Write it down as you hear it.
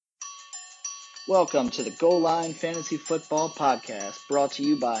Welcome to the Goal Line Fantasy Football Podcast, brought to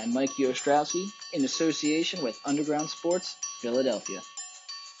you by Mike Ostrowski in association with Underground Sports Philadelphia.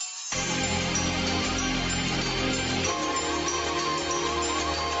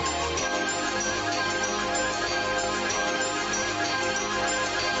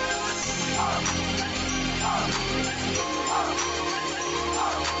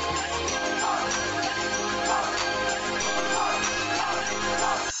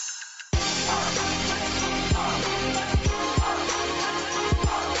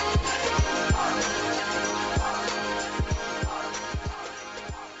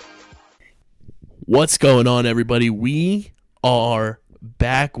 What's going on, everybody? We are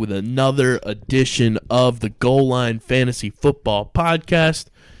back with another edition of the Goal Line Fantasy Football Podcast.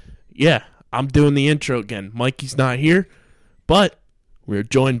 Yeah, I'm doing the intro again. Mikey's not here, but we're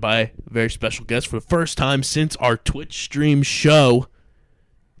joined by a very special guest for the first time since our Twitch stream show.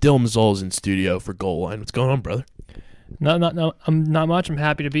 Dylan Mazzola's in studio for Goal Line. What's going on, brother? Not much. I'm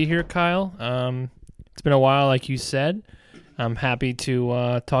happy to be here, Kyle. It's been a while, like you said. I'm happy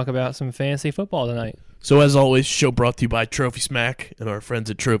to talk about some fantasy football tonight. So, as always, show brought to you by Trophy Smack and our friends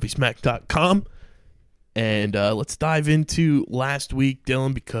at TrophySmack.com. And let's dive into last week,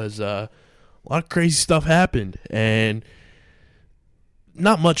 Dylan, because a lot of crazy stuff happened. And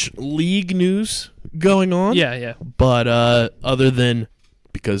not much league news going on. Yeah. But other than,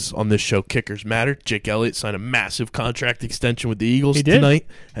 because on this show, kickers matter, Jake Elliott signed a massive contract extension with the Eagles tonight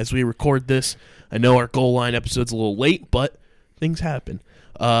as we record this. I know our Goal Line episode's a little late, but things happen.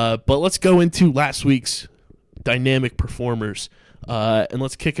 But let's go into last week's dynamic performers. And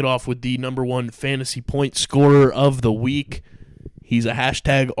let's kick it off with the number one fantasy point scorer of the week. He's a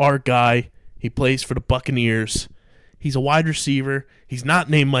hashtag our guy. He plays for the Buccaneers. He's a wide receiver. He's not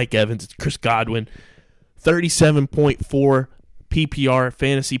named Mike Evans. It's Chris Godwin. 37.4 PPR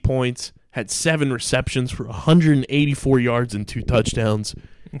fantasy points. Had 7 receptions for 184 yards and 2 touchdowns.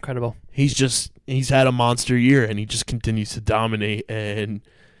 Incredible. He's had a monster year, and he just continues to dominate, and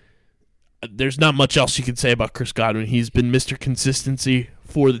there's not much else you can say about Chris Godwin. He's been Mr. Consistency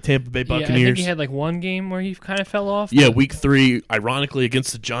for the Tampa Bay Buccaneers. Yeah, I think he had like one game where he kind of fell off. Yeah, week 3, ironically,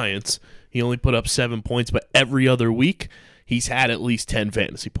 against the Giants, he only put up 7 points, but every other week, he's had at least 10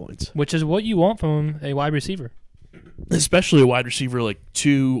 fantasy points. Which is what you want from a wide receiver. Especially a wide receiver like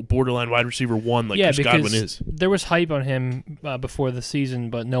 2, borderline wide receiver 1, like Chris Godwin is. There was hype on him before the season,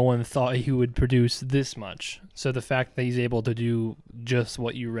 but no one thought he would produce this much. So the fact that he's able to do just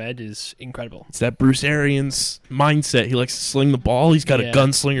what you read is incredible. It's that Bruce Arians mindset. He likes to sling the ball. He's got a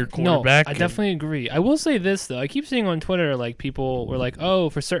gunslinger quarterback. No, I definitely agree. I will say this, though. I keep seeing on Twitter, like, people were like, oh,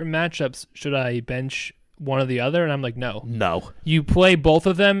 for certain matchups, should I bench one or the other? And I'm like, no. You play both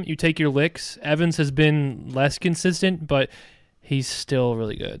of them, you take your licks. Evans has been less consistent, but he's still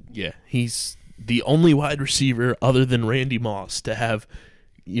really good. Yeah, he's the only wide receiver other than Randy Moss to have,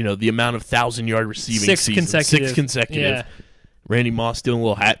 the amount of 1,000-yard receiving seasons. 6 consecutive. Yeah. Randy Moss doing a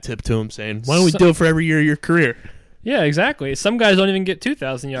little hat tip to him saying, why don't we do it for every year of your career? Yeah, exactly. Some guys don't even get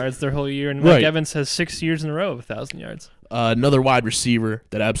 2,000 yards their whole year, and Mike Evans has 6 years in a row of 1,000 yards. Another wide receiver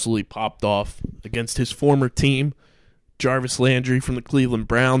that absolutely popped off against his former team, Jarvis Landry from the Cleveland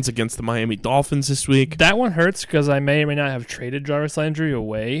Browns against the Miami Dolphins this week. That one hurts because I may or may not have traded Jarvis Landry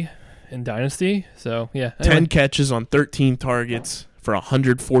away in Dynasty. So, yeah. Anyway. 10 catches on 13 targets for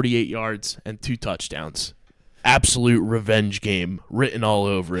 148 yards and 2 touchdowns. Absolute revenge game written all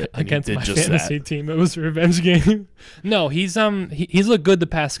over it. And against he did my just fantasy that. team, it was a revenge game. No, he's looked good the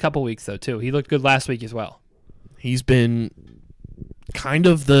past couple weeks, though, too. He looked good last week as well. He's been kind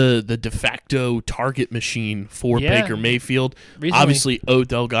of the de facto target machine for Baker Mayfield. Recently, obviously,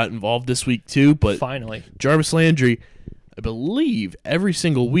 Odell got involved this week too, but finally, Jarvis Landry, I believe, every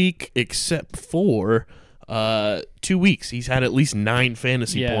single week except for 2 weeks, he's had at least 9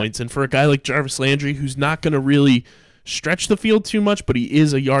 fantasy points. And for a guy like Jarvis Landry, who's not going to really stretch the field too much, but he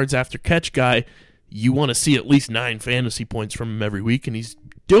is a yards after catch guy, you want to see at least 9 fantasy points from him every week, and he's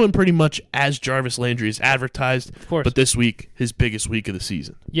doing pretty much as Jarvis Landry is advertised. Of course. But this week, his biggest week of the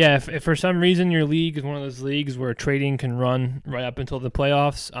season. Yeah, if for some reason your league is one of those leagues where trading can run right up until the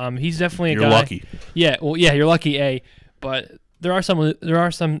playoffs, he's definitely a guy. You're lucky. Yeah, well, yeah, you're lucky, but there are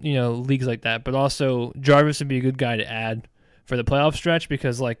some leagues like that, but also Jarvis would be a good guy to add for the playoff stretch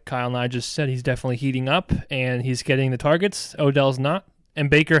because, like Kyle and I just said, he's definitely heating up and he's getting the targets. Odell's not, and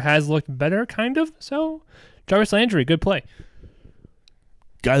Baker has looked better, kind of. So Jarvis Landry, good play.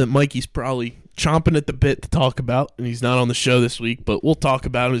 Guy that Mikey's probably chomping at the bit to talk about, and he's not on the show this week, but we'll talk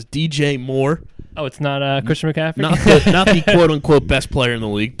about him, is DJ Moore. Oh, it's not Christian McCaffrey? Not the quote-unquote best player in the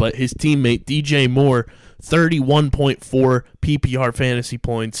league, but his teammate DJ Moore, 31.4 PPR fantasy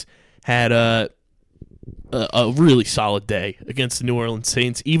points, had a really solid day against the New Orleans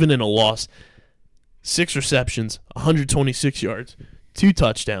Saints, even in a loss. 6 receptions, 126 yards, 2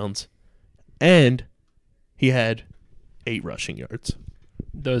 touchdowns, and he had 8 rushing yards.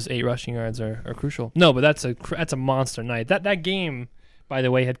 Those 8 rushing yards are crucial. No, but that's a monster night. That game, by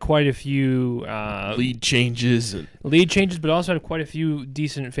the way, had quite a few lead changes, but also had quite a few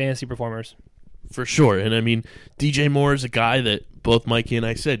decent fantasy performers. For sure. And I mean, DJ Moore is a guy that both Mikey and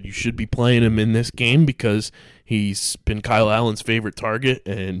I said you should be playing him in this game because he's been Kyle Allen's favorite target,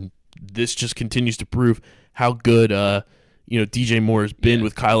 and this just continues to prove how good DJ Moore has been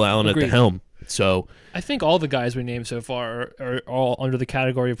with Kyle Allen at the helm. So I think all the guys we named so far are all under the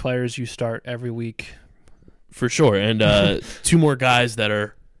category of players you start every week. For sure. And 2 more guys that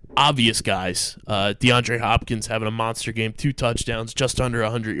are obvious guys. DeAndre Hopkins having a monster game, 2 touchdowns, just under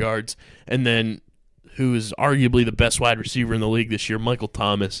 100 yards. And then who is arguably the best wide receiver in the league this year, Michael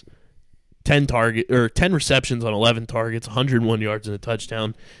Thomas. 10 receptions on 11 targets, 101 yards and a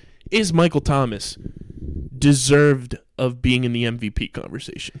touchdown. Is Michael Thomas deserved of being in the MVP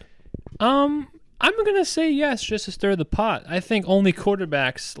conversation? I'm going to say yes, just to stir the pot. I think only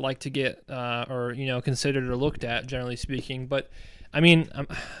quarterbacks like to get considered or looked at, generally speaking. But, I mean,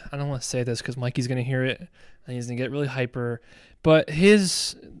 I don't want to say this because Mikey's going to hear it and he's going to get really hyper. But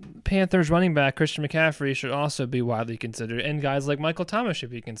his Panthers running back, Christian McCaffrey, should also be widely considered, and guys like Michael Thomas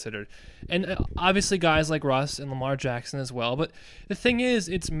should be considered. And obviously guys like Russ and Lamar Jackson as well. But the thing is,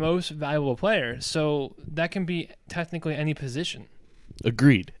 it's most valuable player, so that can be technically any position.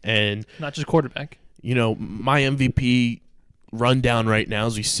 Agreed. And not just quarterback. My MVP rundown right now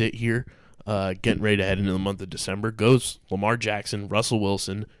as we sit here, getting ready to head into the month of December, goes Lamar Jackson, Russell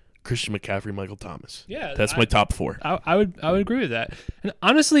Wilson, Christian McCaffrey, Michael Thomas. Yeah, that's my top 4. I would agree with that. And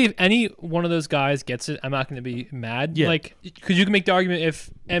honestly, if any one of those guys gets it, I'm not going to be mad. Yeah. Because you can make the argument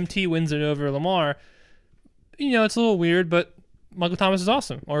if MT wins it over Lamar, it's a little weird, but Michael Thomas is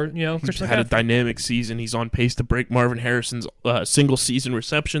awesome. Or Christian had McCaffrey. A dynamic season. He's on pace to break Marvin Harrison's single season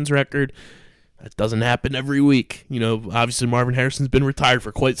receptions record. That doesn't happen every week. Obviously Marvin Harrison's been retired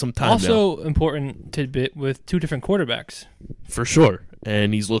for quite some time now. Also, important tidbit with 2 different quarterbacks. For sure.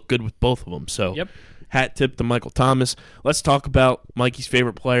 And he's looked good with both of them. So, yep. Hat tip to Michael Thomas. Let's talk about Mikey's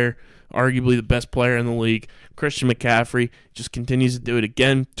favorite player, arguably the best player in the league, Christian McCaffrey. Just continues to do it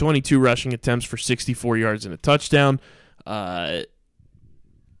again. 22 rushing attempts for 64 yards and a touchdown.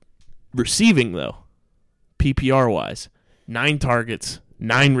 Receiving, though, PPR-wise, 9 targets,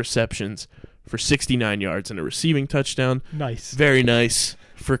 9 receptions for 69 yards and a receiving touchdown. Nice. Very nice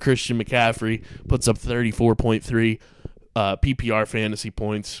for Christian McCaffrey. Puts up 34.3 PPR fantasy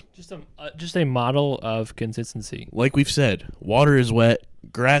points. Just a model of consistency. Like we've said, water is wet,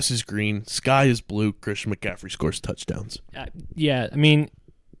 grass is green, sky is blue. Christian McCaffrey scores touchdowns. Yeah, I mean,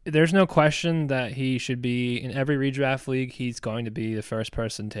 there's no question that he should be in every redraft league. He's going to be the first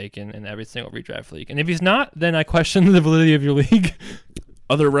person taken in every single redraft league. And if he's not, then I question the validity of your league.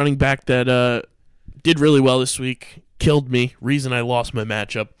 Other running back that did really well this week, killed me. Reason I lost my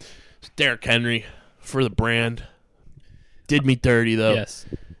matchup. Derrick Henry for the brand. Did me dirty, though. Yes.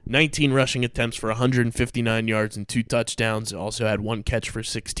 19 rushing attempts for 159 yards and 2 touchdowns. Also had 1 catch for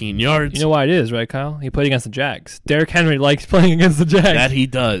 16 yards. You know why it is, right, Kyle? He played against the Jags. Derrick Henry likes playing against the Jags. That he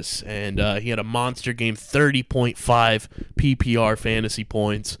does. And he had a monster game, 30.5 PPR fantasy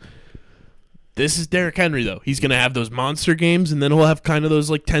points. This is Derrick Henry, though. He's going to have those monster games, and then he'll have kind of those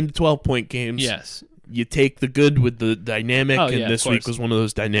 10 to 12-point games. Yes. You take the good with the dynamic, and this week was one of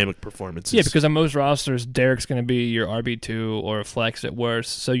those dynamic performances. Yeah, because on most rosters, Derrick's going to be your RB2 or a flex at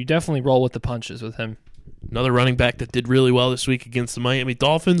worst, so you definitely roll with the punches with him. Another running back that did really well this week against the Miami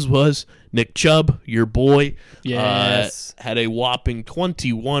Dolphins was Nick Chubb, your boy. Yes. Had a whopping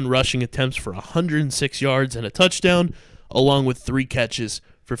 21 rushing attempts for 106 yards and a touchdown, along with 3 catches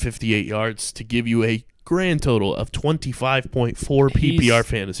for 58 yards to give you a grand total of 25.4 PPR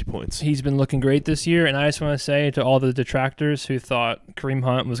fantasy points. He's been looking great this year, and I just want to say to all the detractors who thought Kareem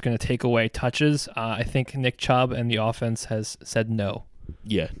Hunt was going to take away touches, I think Nick Chubb and the offense has said no.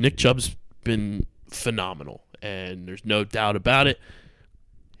 Yeah, Nick Chubb's been phenomenal, and there's no doubt about it.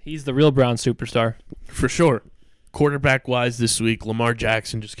 He's the real Brown superstar. For sure. Quarterback-wise this week, Lamar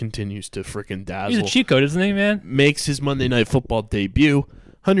Jackson just continues to freaking dazzle. He's a cheat code, isn't he, man? Makes his Monday Night Football debut.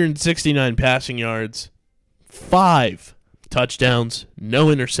 169 passing yards, 5 touchdowns, no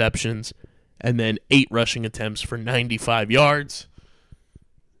interceptions, and then 8 rushing attempts for 95 yards.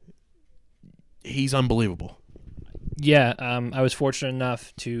 He's unbelievable. Yeah, I was fortunate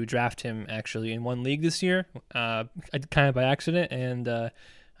enough to draft him actually in one league this year, kind of by accident, and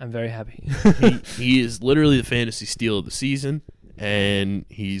I'm very happy. He is literally the fantasy steal of the season, and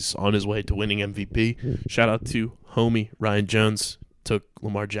he's on his way to winning MVP. Shout out to homie Ryan Jones. Took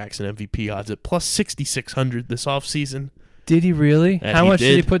Lamar Jackson MVP odds at plus 6,600 this offseason. Did he really? How much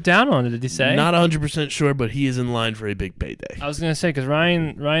did he put down on it? Did he say? Not 100% sure, but he is in line for a big payday. I was going to say, because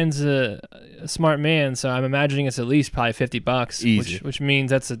Ryan's a smart man, so I'm imagining it's at least probably $50. Easy. Which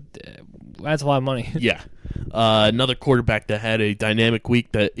means that's a lot of money. Yeah. Another quarterback that had a dynamic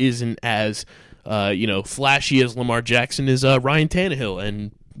week that isn't as flashy as Lamar Jackson is Ryan Tannehill.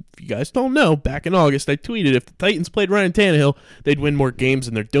 And if you guys don't know, back in August I tweeted if the Titans played Ryan Tannehill, they'd win more games,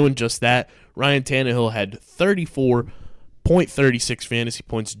 and they're doing just that. Ryan Tannehill had 34.36 fantasy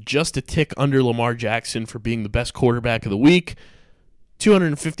points, just a tick under Lamar Jackson for being the best quarterback of the week.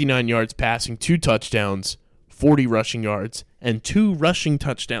 259 yards passing, 2 touchdowns, 40 rushing yards, and 2 rushing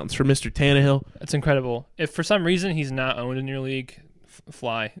touchdowns for Mr. Tannehill. That's incredible. If for some reason he's not owned in your league,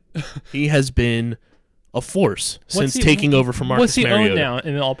 fly. He has been a force since taking over from Marcus Mariota. What's he owned now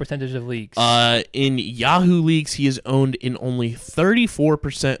in all percentage of leagues? In Yahoo leagues, he is owned in only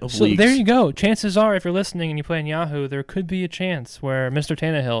 34% of leagues. So there you go. Chances are, if you're listening and you play in Yahoo, there could be a chance where Mr.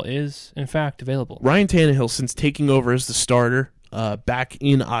 Tannehill is, in fact, available. Ryan Tannehill, since taking over as the starter back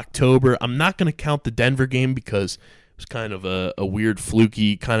in October, I'm not going to count the Denver game because it was kind of a weird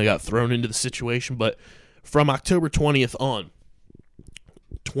fluky, kind of got thrown into the situation, but from October 20th on,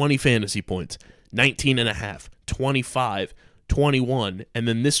 20 fantasy points, 19.5, 25, 21, and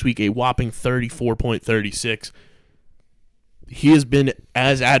then this week a whopping 34.36. He has been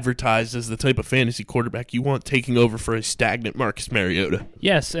as advertised as the type of fantasy quarterback you want taking over for a stagnant Marcus Mariota.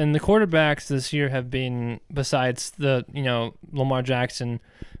 Yes, and the quarterbacks this year have been, besides the Lamar Jackson,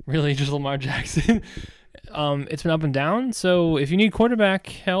 really just Lamar Jackson. It's been up and down. So if you need quarterback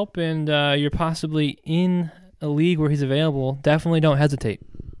help and you're possibly in a league where he's available, definitely don't hesitate.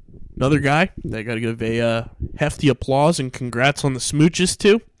 Another guy that I got to give a hefty applause and congrats on the smooches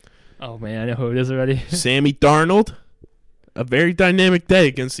to. Oh, man, I know who it is already. Sammy Darnold. A very dynamic day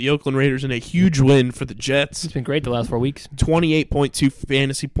against the Oakland Raiders and a huge win for the Jets. It's been great the last 4 weeks. 28.2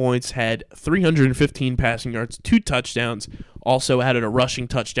 fantasy points, had 315 passing yards, 2 touchdowns, also added a rushing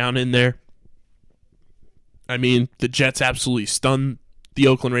touchdown in there. I mean, the Jets absolutely stunned the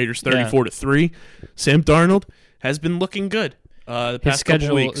Oakland Raiders 34-3. Sam Darnold has been looking good. The past His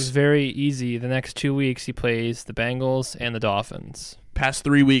schedule weeks is very easy. The next 2 weeks he plays the Bengals and the Dolphins. Past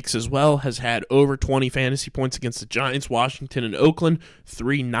 3 weeks as well has had over 20 fantasy points against the Giants, Washington, and Oakland.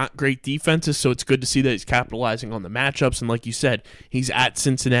 3 not great defenses, so it's good to see that he's capitalizing on the matchups. And like you said, he's at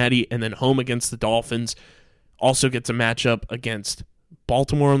Cincinnati and then home against the Dolphins. Also gets a matchup against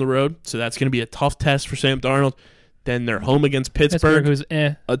Baltimore on the road, so that's going to be a tough test for Sam Darnold. Then they're home against Pittsburgh, who's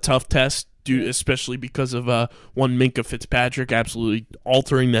a tough test, especially because of one Minkah Fitzpatrick absolutely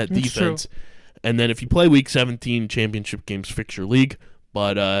altering that defense. True. And then if you play Week 17 championship games, fix your league,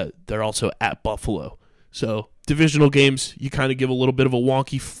 but they're also at Buffalo. So divisional games, you kind of give a little bit of a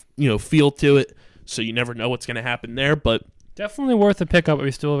wonky feel to it, so you never know what's going to happen there, but definitely worth a pickup if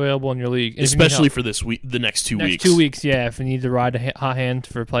he's still available in your league. Especially for this week, the next 2 weeks. 2 weeks, yeah, if you need to ride a hot hand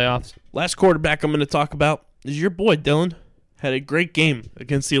for playoffs. Last quarterback I'm going to talk about is your boy, Dylan. Had a great game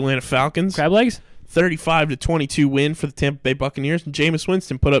against the Atlanta Falcons. Crab legs? 35-22 win for the Tampa Bay Buccaneers. And Jameis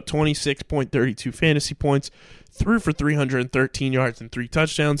Winston put up 26.32 fantasy points, threw for 313 yards and 3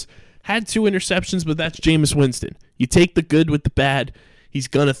 touchdowns. Had 2 interceptions, but that's Jameis Winston. You take the good with the bad. He's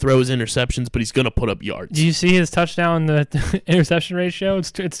going to throw his interceptions, but he's going to put up yards. Do you see his touchdown, the interception ratio?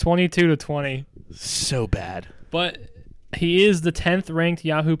 It's 22-20. So bad. But he is the 10th ranked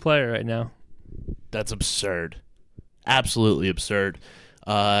Yahoo player right now. That's absurd. Absolutely absurd.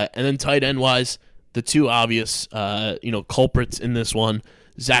 And then tight end wise, the 2 obvious culprits in this one,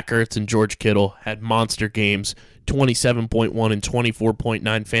 Zach Ertz and George Kittle, had monster games, 27.1 and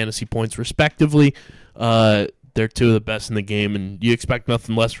 24.9 fantasy points respectively. They're 2 of the best in the game, and you expect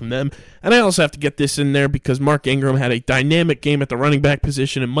nothing less from them. And I also have to get this in there because Mark Ingram had a dynamic game at the running back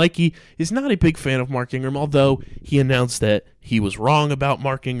position, and Mikey is not a big fan of Mark Ingram, although he announced that he was wrong about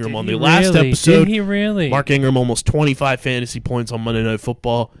Mark Ingram on the last episode. Did he really? Mark Ingram almost 25 fantasy points on Monday Night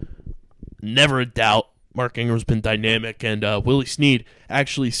Football. Never a doubt. Mark Ingram's been dynamic, and Willie Snead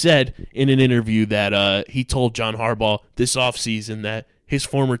actually said in an interview that he told John Harbaugh this offseason that his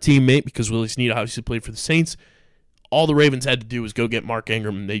former teammate, because Willie Snead obviously played for the Saints, all the Ravens had to do was go get Mark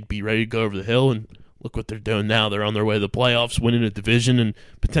Ingram, and they'd be ready to go over the hill, and look what they're doing now. They're on their way to the playoffs, winning a division, and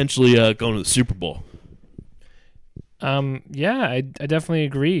potentially going to the Super Bowl. Yeah, I definitely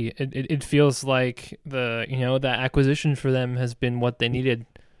agree. It feels like that acquisition for them has been what they needed.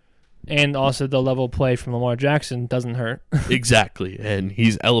 And also the level of play from Lamar Jackson doesn't hurt. Exactly, and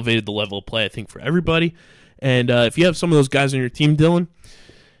he's elevated the level of play, I think, for everybody. And if you have some of those guys on your team, Dylan,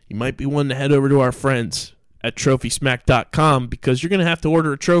 you might be wanting to head over to our friends at TrophySmack.com because you're going to have to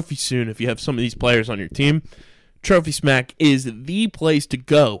order a trophy soon if you have some of these players on your team. Trophy Smack is the place to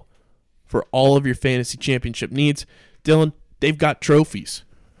go for all of your fantasy championship needs. Dylan, they've got trophies.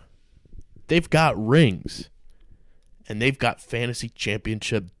 They've got rings. And they've got fantasy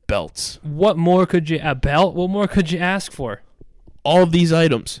championship belts. What more could you ask for? All of these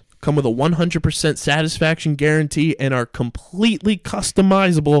items come with a 100% satisfaction guarantee and are completely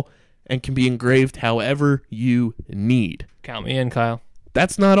customizable and can be engraved however you need. Count me in, Kyle.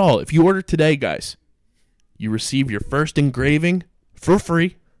 That's not all. If you order today, guys, you receive your first engraving for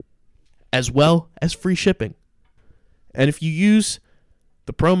free, as well as free shipping. And if you use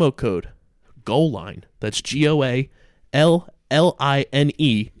the promo code GOALLINE, that's GOALLINE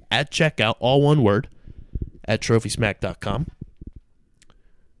at checkout, all one word, at TrophySmack.com,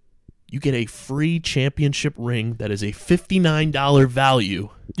 you get a free championship ring that is a $59 value.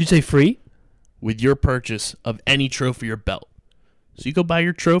 Did you say free? With your purchase of any trophy or belt. So you go buy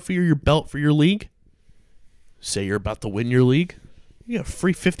your trophy or your belt for your league, say you're about to win your league, you get a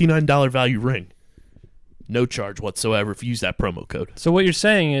free $59 value ring. No charge whatsoever if you use that promo code. So what you're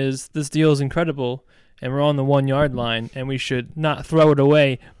saying is this deal is incredible, and we're on the 1 yard line, and we should not throw it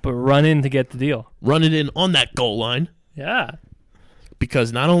away, but run in to get the deal. Run it in on that goal line. Yeah.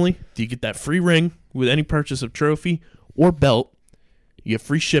 Because not only do you get that free ring with any purchase of trophy or belt, you get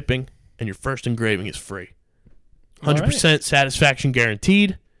free shipping, and your first engraving is free. 100% satisfaction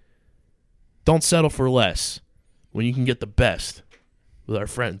guaranteed. Don't settle for less when you can get the best with our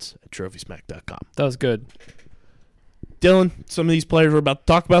friends at TrophySmack.com. That was good. Dylan, some of these players we're about to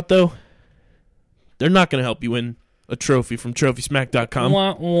talk about, though, they're not going to help you win a trophy from TrophySmack.com.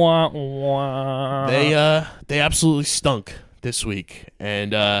 Wah, wah, wah. They absolutely stunk this week.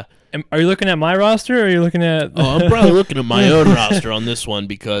 And are you looking at my roster, or are you looking at... I'm probably looking at my own roster on this one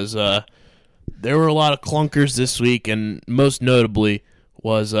because there were a lot of clunkers this week, and most notably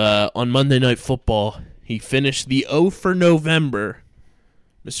was on Monday Night Football, he finished the O for November.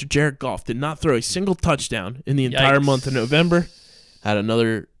 Mr. Jared Goff did not throw a single touchdown in the entire month of November. Had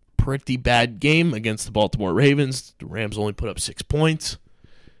another pretty bad game against the Baltimore Ravens. The Rams only put up 6 points.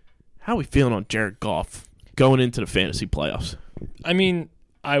 How are we feeling on Jared Goff going into the fantasy playoffs? I mean,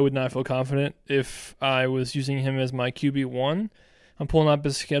 I would not feel confident if I was using him as my QB1. I'm pulling up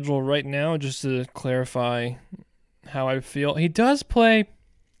his schedule right now just to clarify how I feel. He does play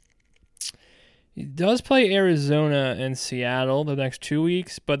Arizona and Seattle the next 2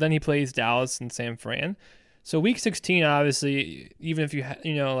 weeks, but then he plays Dallas and San Fran. So week 16, obviously, even if you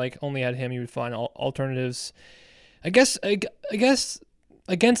only had him, you would find alternatives. I guess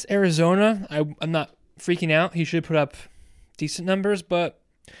against Arizona, I'm not freaking out. He should put up decent numbers, but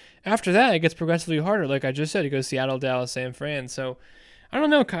after that, it gets progressively harder. Like I just said, it goes Seattle, Dallas, San Fran. So I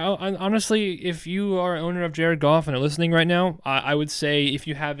don't know, Kyle. Honestly, if you are an owner of Jared Goff and are listening right now, I would say if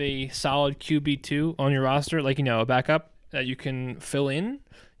you have a solid QB2 on your roster, a backup that you can fill in,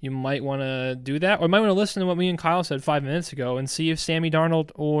 you might want to do that. Or you might want to listen to what me and Kyle said 5 minutes ago and see if Sammy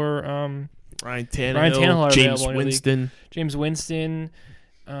Darnold or Ryan Tannehill are James Winston.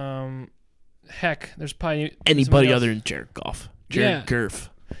 Heck, there's probably anybody other than Jared Goff. Jared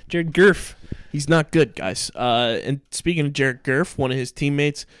Goff. He's not good, guys. And speaking of Jared Goff, one of his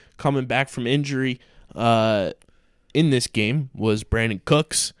teammates coming back from injury in this game was Brandon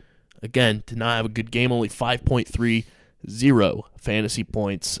Cooks. Again, did not have a good game, only 5.30 fantasy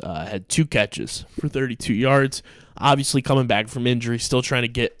points. Had 2 catches for 32 yards. Obviously coming back from injury, still trying to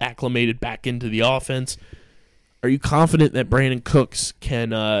get acclimated back into the offense. Are you confident that Brandon Cooks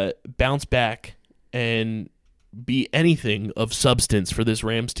can bounce back and be anything of substance for this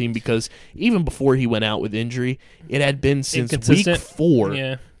Rams team? Because even before he went out with injury, it had been since week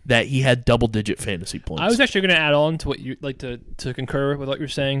 4 that he had double-digit fantasy points. I was actually going to add on to what you like to concur with what you're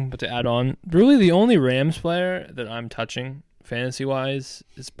saying, but to add on, really the only Rams player that I'm touching fantasy-wise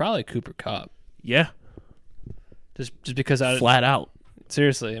is probably Cooper Kupp. Yeah. Just because flat out.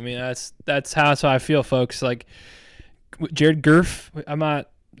 Seriously, I mean that's how I feel, folks. Like Jared Goff,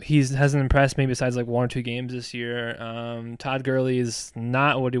 hasn't impressed me besides 1 or 2 games this year. Todd Gurley is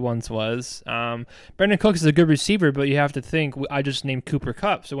not what he once was. Brandon Cooks is a good receiver, but you have to think I just named Cooper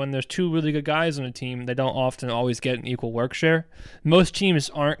Kupp. So when there's 2 really good guys on a team, they don't often always get an equal work share. Most teams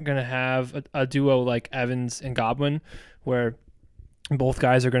aren't going to have a duo like Evans and Godwin, where both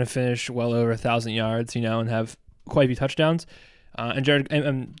guys are going to finish well over 1,000 yards, and have quite a few touchdowns. And Jared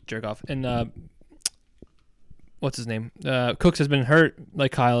Goff and what's his name? Cooks has been hurt,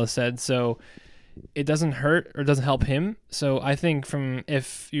 like Kyle has said. So it doesn't hurt or doesn't help him. So I think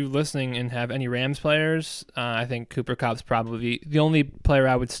if you're listening and have any Rams players, I think Cooper Kupp's probably the only player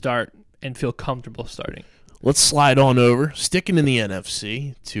I would start and feel comfortable starting. Let's slide on over, sticking in the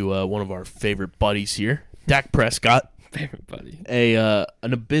NFC, to one of our favorite buddies here, Dak Prescott. Favorite buddy.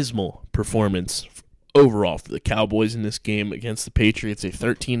 An abysmal performance overall for the Cowboys in this game against the Patriots, a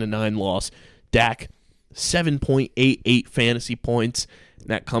 13-9 loss. Dak, 7.88 fantasy points, and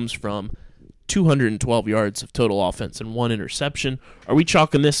that comes from 212 yards of total offense and 1 interception. Are we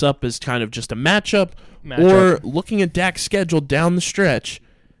chalking this up as kind of just a matchup? Or looking at Dak's schedule down the stretch?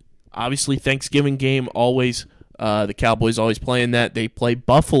 Obviously, Thanksgiving game, always the Cowboys always playing that. They play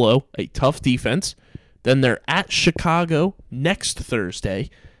Buffalo, a tough defense. Then they're at Chicago next Thursday.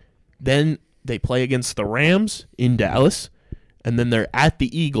 Then they play against the Rams in Dallas. And then they're at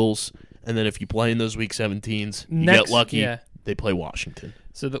the Eagles. And then if you play in those Week 17s, you get lucky, they play Washington.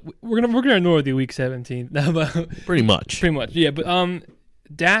 So we're gonna ignore the Week 17. Pretty much, yeah. But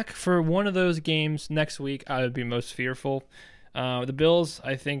Dak, for one of those games next week, I would be most fearful. The Bills,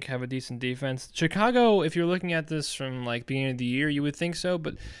 I think, have a decent defense. Chicago, if you're looking at this from beginning of the year, you would think so,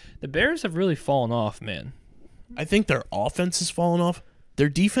 but the Bears have really fallen off, man. I think their offense has fallen off. Their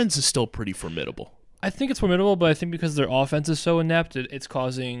defense is still pretty formidable. I think it's formidable, but I think because their offense is so inept, it's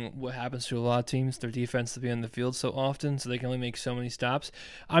causing what happens to a lot of teams, their defense to be on the field so often, so they can only make so many stops.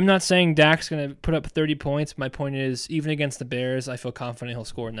 I'm not saying Dak's going to put up 30 points. My point is, even against the Bears, I feel confident he'll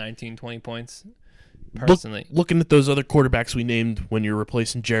score 19, 20 points. Personally, looking at those other quarterbacks we named when you're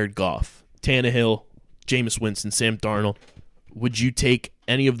replacing Jared Goff, Tannehill, Jameis Winston, Sam Darnold, would you take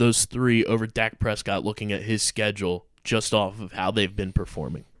any of those three over Dak Prescott looking at his schedule just off of how they've been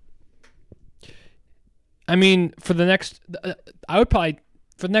performing? I mean, for the next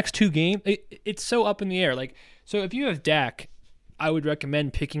two games, it's so up in the air. So if you have Dak, I would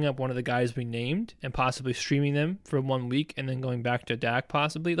recommend picking up one of the guys we named and possibly streaming them for 1 week and then going back to Dak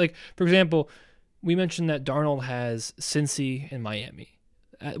possibly. For example, we mentioned that Darnold has Cincy and Miami.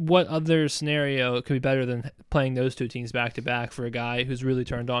 What other scenario could be better than playing those two teams back-to-back for a guy who's really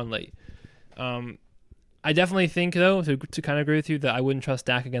turned on late? I definitely think, though, to kind of agree with you, that I wouldn't trust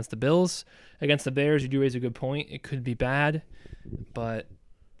Dak against the Bills. Against the Bears, you do raise a good point. It could be bad, but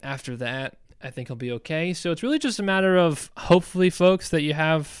after that, I think he'll be okay. So it's really just a matter of, hopefully, folks, that you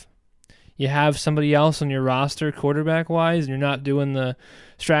have somebody else on your roster quarterback-wise, and you're not doing the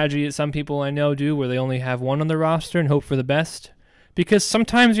strategy that some people I know do where they only have one on the roster and hope for the best. Because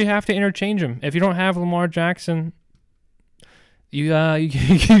sometimes you have to interchange them. If you don't have Lamar Jackson, you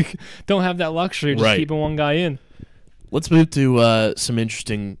don't have that luxury of just keeping one guy in. Let's move to some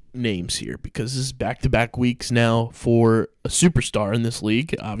interesting names here, because this is back-to-back weeks now for a superstar in this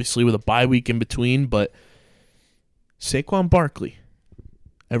league, obviously with a bye week in between, but Saquon Barkley,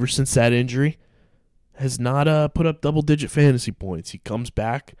 ever since that injury, has not put up double-digit fantasy points. He comes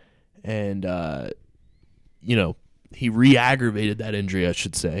back, and, he re-aggravated that injury, I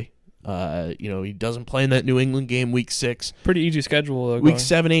should say. He doesn't play in that New England game week 6. Pretty easy schedule, though. Week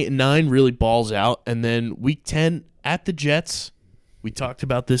 7, 8, and 9 really balls out. And then week 10 at the Jets, we talked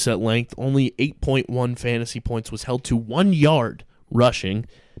about this at length, only 8.1 fantasy points, was held to 1 yard rushing.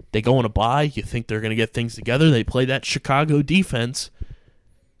 They go on a bye. You think they're going to get things together. They play that Chicago defense.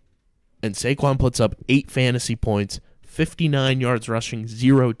 And Saquon puts up 8 fantasy points, 59 yards rushing,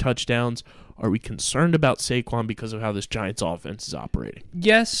 0 touchdowns. Are we concerned about Saquon because of how this Giants offense is operating?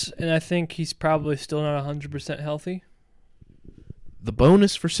 Yes, and I think he's probably still not 100% healthy. The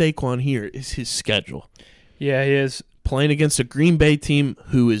bonus for Saquon here is his schedule. Yeah, he is. Playing against a Green Bay team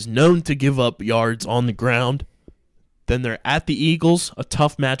who is known to give up yards on the ground. Then they're at the Eagles, a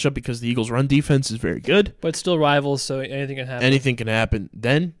tough matchup because the Eagles' run defense is very good. But still rivals, so anything can happen. Anything can happen.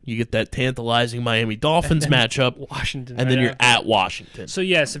 Then you get that tantalizing Miami Dolphins matchup. Washington. And then you're at Washington. So,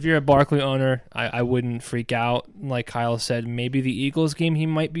 yes, if you're a Barkley owner, I wouldn't freak out. Like Kyle said, maybe the Eagles game he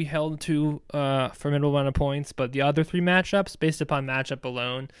might be held to a formidable amount of points. But the other 3 matchups, based upon matchup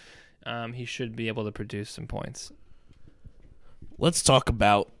alone, he should be able to produce some points. Let's talk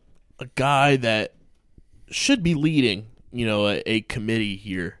about a guy that should be leading, a committee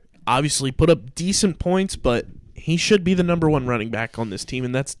here. Obviously put up decent points, but he should be the number 1 running back on this team,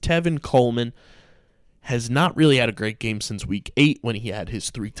 and that's Tevin Coleman. Has not really had a great game since week 8 when he had his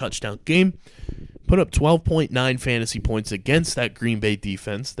 3-touchdown game. Put up 12.9 fantasy points against that Green Bay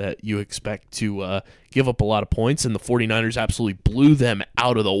defense that you expect to give up a lot of points, and the 49ers absolutely blew them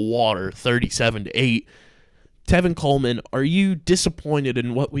out of the water, 37-8. Tevin Coleman, are you disappointed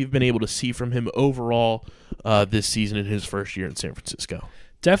in what we've been able to see from him overall this season in his first year in San Francisco?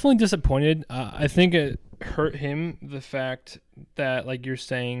 Definitely disappointed. I think it hurt him, the fact that, like you're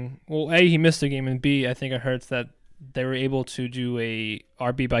saying, well, A, he missed a game, and B, I think it hurts that they were able to do a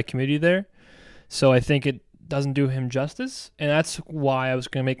RB by committee there. So I think it doesn't do him justice, and that's why I was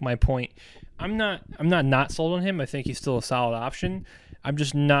going to make my point. I'm not sold on him. I think he's still a solid option. I'm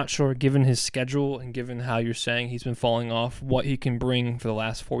just not sure, given his schedule and given how you're saying he's been falling off, what he can bring for the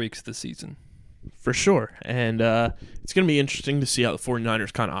last 4 weeks of the season. For sure. And it's going to be interesting to see how the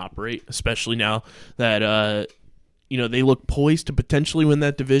 49ers kind of operate, especially now that they look poised to potentially win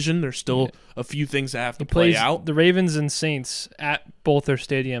that division. There's still a few things that have to play out. The Ravens and Saints at both their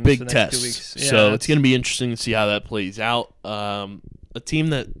stadiums Big the next test. 2 weeks. Yeah, so it's going to be interesting to see how that plays out. A team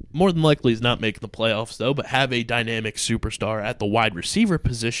that more than likely is not making the playoffs, though, but have a dynamic superstar at the wide receiver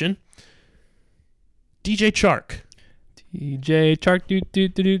position, DJ Chark. DJ Chark,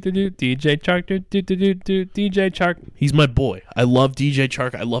 DJ Chark, DJ Chark. He's my boy. I love DJ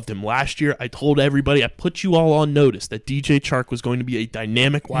Chark. I loved him last year. I told everybody, I put you all on notice that DJ Chark was going to be a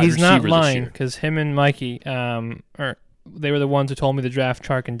dynamic wide receiver this year. He's not lying, because him and Mikey, they were the ones who told me to draft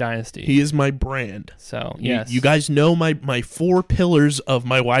Chark in Dynasty. He is my brand. So, yes. You guys know my 4 pillars of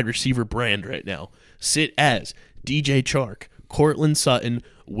my wide receiver brand right now. Sit as DJ Chark, Cortland Sutton,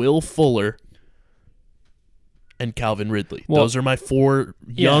 Will Fuller, and Calvin Ridley. Well, those are my 4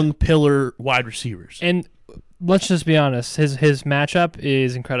 young pillar wide receivers. And let's just be honest, his matchup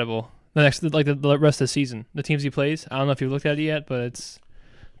is incredible. The rest of the season, the teams he plays. I don't know if you've looked at it yet, but it's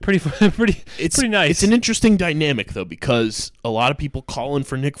pretty nice. It's an interesting dynamic though, because a lot of people calling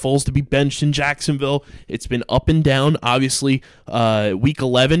for Nick Foles to be benched in Jacksonville. It's been up and down. Obviously, week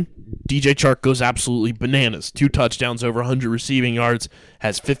 11, DJ Chark goes absolutely bananas. 2 touchdowns, over 100 receiving yards,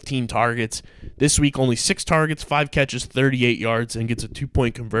 has 15 targets. This week, only 6 targets, 5 catches, 38 yards, and gets a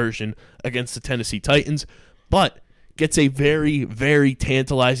 2-point conversion against the Tennessee Titans. But gets a very, very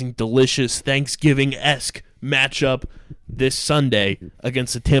tantalizing, delicious, Thanksgiving-esque matchup this Sunday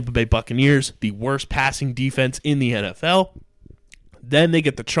against the Tampa Bay Buccaneers, the worst passing defense in the NFL. Then they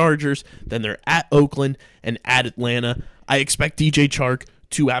get the Chargers. Then they're at Oakland and at Atlanta. I expect DJ Chark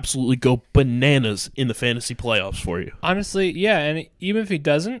to absolutely go bananas in the fantasy playoffs for you. Honestly, yeah, and even if he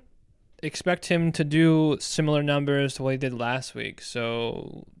doesn't, expect him to do similar numbers to what he did last week.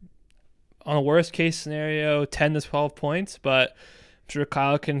 So on a worst case scenario, 10 to 12 points, but I'm sure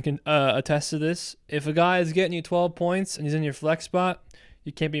Kyle can attest to this. If a guy is getting you 12 points and he's in your flex spot,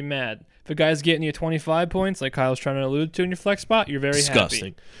 you can't be mad. If a guy's getting you 25 points, like Kyle's trying to allude to in your flex spot, you're very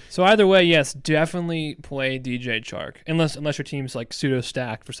Disgusting. Happy. So either way, yes, definitely play DJ Chark, unless your team's like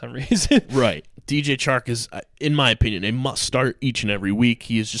pseudo-stacked for some reason. Right. DJ Chark is, in my opinion, a must-start each and every week.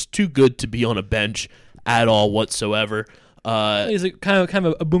 He is just too good to be on a bench at all whatsoever. He's kind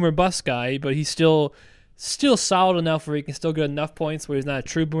of a boomer bust guy, but he's still solid enough where he can still get enough points where he's not a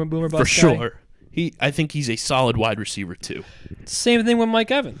true boomer bust guy. For sure. I think he's a solid wide receiver, too. Same thing with Mike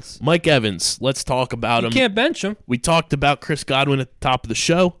Evans. Mike Evans, let's talk about him. You can't bench him. We talked about Chris Godwin at the top of the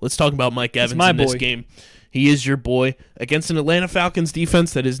show. Let's talk about Mike Evans in this game. He is your boy against an Atlanta Falcons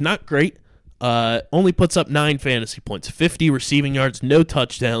defense that is not great. Only puts up 9 fantasy points, 50 receiving yards, no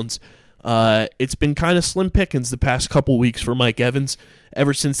touchdowns. It's been kind of slim pickings the past couple weeks for Mike Evans,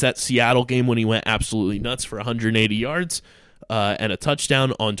 ever since that Seattle game when he went absolutely nuts for 180 yards. And a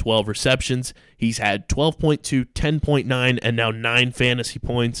touchdown on 12 receptions. He's had 12.2, 10.9, and now 9 fantasy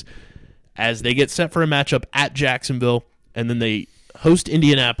points as they get set for a matchup at Jacksonville, and then they host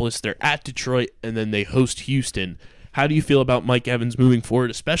Indianapolis, they're at Detroit, and then they host Houston. How do you feel about Mike Evans moving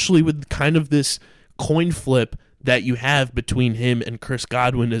forward, especially with kind of this coin flip that you have between him and Chris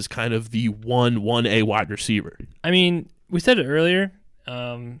Godwin as kind of the 1A wide receiver? I mean, we said it earlier.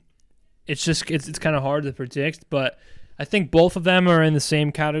 It's kind of hard to predict, but I think both of them are in the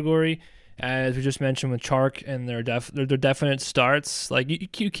same category as we just mentioned with Chark and their definite starts. Like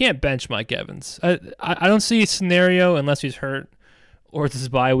you can't bench Mike Evans. I don't see a scenario unless he's hurt or it's his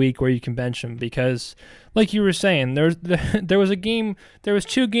bye week where you can bench him, because like you were saying, there was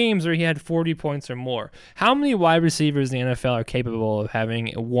 2 games where he had 40 points or more. How many wide receivers in the NFL are capable of having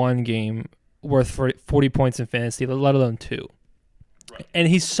one game worth 40 points in fantasy, let alone 2? Right. And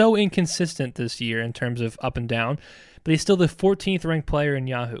he's so inconsistent this year in terms of up and down, but he's still the 14th ranked player in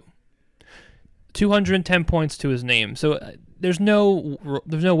Yahoo. 210 points to his name. So there's no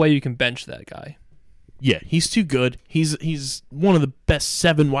way you can bench that guy. Yeah, he's too good. He's one of the best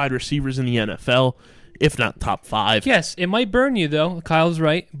 7 wide receivers in the NFL, if not top 5. Yes, it might burn you though. Kyle's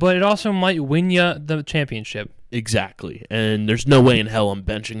right, but it also might win you the championship. Exactly, and there's no way in hell I'm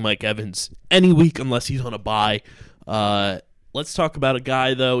benching Mike Evans any week unless he's on a bye. Let's talk about a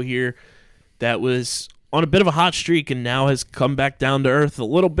guy though here that was on a bit of a hot streak and now has come back down to earth a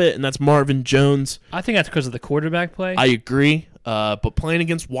little bit, and that's Marvin Jones. I think that's because of the quarterback play. I agree, but playing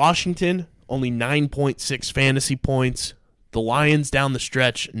against Washington, only 9.6 fantasy points. The Lions down the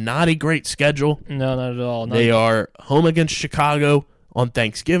stretch, not a great schedule. No, not at all. They are home against Chicago on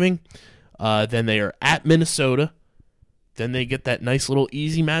Thanksgiving. Then they are at Minnesota. Then they get that nice little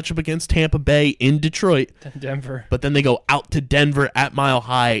easy matchup against Tampa Bay in Detroit. Denver. But then they go out to Denver at Mile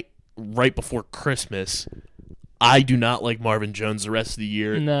High right before Christmas. I do not like Marvin Jones the rest of the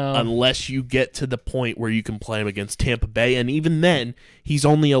year unless you get to the point where you can play him against Tampa Bay. And even then, he's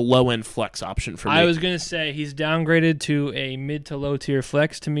only a low-end flex option for me. I was going to say he's downgraded to a mid to low-tier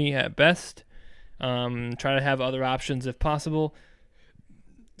flex to me at best. Try to have other options if possible.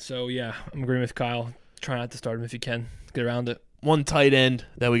 So, yeah, I'm agreeing with Kyle. Try not to start him if you can. Get around it. One tight end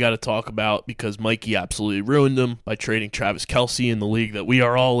that we got to talk about because Mikey absolutely ruined him by trading Travis Kelce in the league that we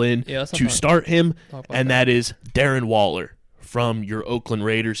are all in to start him, and that is Darren Waller from your Oakland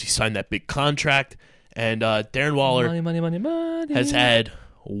Raiders. He signed that big contract, and Darren Waller money. has had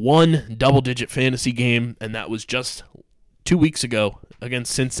one double-digit fantasy game, and that was just 2 weeks ago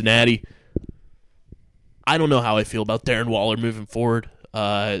against Cincinnati. I don't know how I feel about Darren Waller moving forward.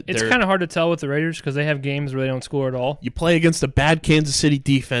 It's kind of hard to tell with the Raiders because they have games where they don't score at all. You play against a bad Kansas City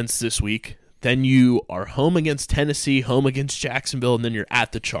defense this week. Then you are home against Tennessee, home against Jacksonville, and then you're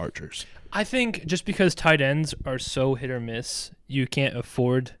at the Chargers. I think just because tight ends are so hit or miss, you can't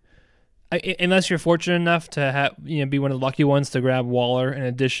afford, unless you're fortunate enough to have be one of the lucky ones to grab Waller in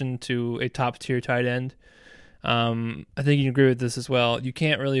addition to a top tier tight end. I think you can agree with this as well. You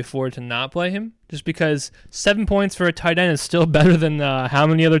can't really afford to not play him just because 7 points for a tight end is still better than how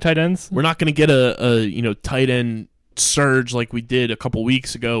many other tight ends? We're not going to get a tight end surge like we did a couple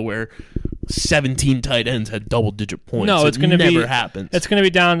weeks ago where 17 tight ends had double-digit points. No, it's going to never happens. It's going to be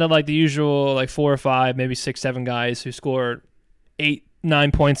down to like the usual 4 or 5, maybe 6, 7 guys who score 8,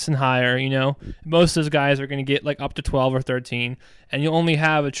 9 points and higher. Most of those guys are going to get up to 12 or 13, and you only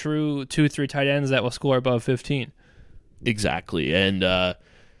have a true 2, 3 tight ends that will score above 15. Exactly, and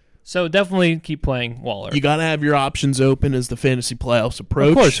so definitely keep playing Waller. You got to have your options open as the fantasy playoffs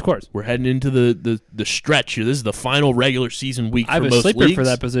approach. Of course. We're heading into the stretch here. This is the final regular season week for most leagues. I have a sleeper for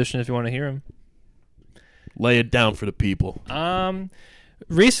that position if you want to hear him. Lay it down for the people.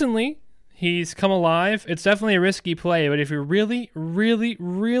 Recently, he's come alive. It's definitely a risky play, but if you're really, really,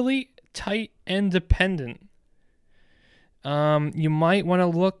 really tight end dependent, you might want to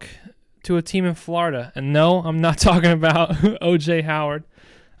look to a team in Florida. And no, I'm not talking about O.J. Howard.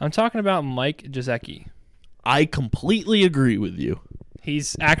 I'm talking about Mike Gesicki. I completely agree with you.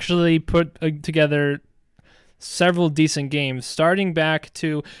 He's actually put together several decent games, starting back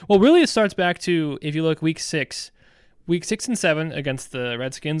to, it starts back to, if you look, week 6 and 7 against the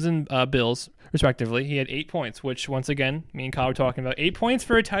Redskins and Bills, respectively. He had 8 points, which, once again, me and Kyle were talking about. 8 points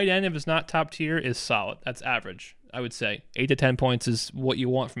for a tight end, if it's not top tier, is solid. That's average, I would say. 8 to 10 points is what you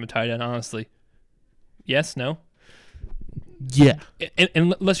want from a tight end, honestly. Yes? No? Yeah. And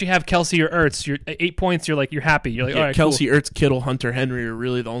unless you have Kelce or Ertz, you're 8 points, you're happy. You're all right, Kelce, cool. Ertz, Kittle, Hunter Henry are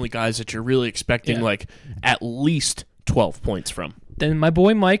really the only guys that you're really expecting at least 12 points from. Then my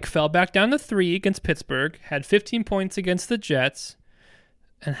boy Mike fell back down to 3 against Pittsburgh, had 15 points against the Jets,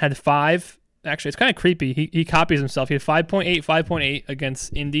 and had 5. Actually, it's kind of creepy. He copies himself. He had 5.8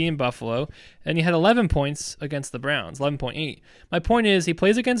 against Indy and Buffalo, and he had 11 points against the Browns, 11.8. My point is he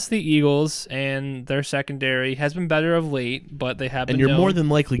plays against the Eagles, and their secondary has been better of late, but they have been And you're more than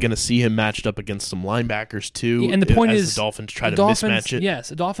likely going to see him matched up against some linebackers, too, and the point is the Dolphins try to mismatch it. Yes,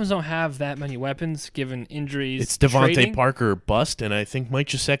 the Dolphins don't have that many weapons given injuries. It's Devontae Parker or bust, and I think Mike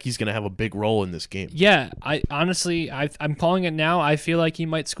Gesicki's going to have a big role in this game. Yeah, I'm calling it now. I feel like he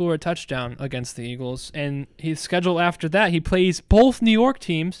might score a touchdown against the Eagles, and his schedule after that, he plays both New York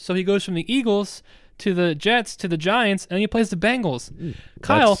teams, so he goes from the Eagles to the Jets to the Giants, and he plays the Bengals.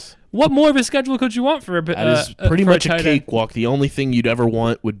 Kyle, what more of a schedule could you want for a that is pretty much a cakewalk. The only thing you'd ever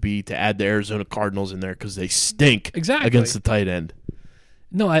want would be to add the Arizona Cardinals in there because they stink against the tight end.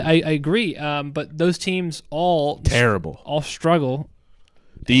 No, I agree, but those teams all struggle.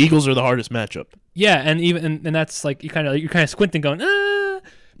 The Eagles are the hardest matchup. Yeah, and that's like you're kind of squinting, going,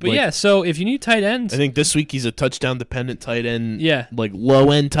 But so if you need tight ends, I think this week he's a touchdown dependent tight end. Yeah, like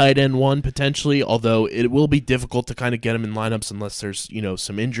low end tight end 1 potentially. Although it will be difficult to kind of get him in lineups unless there's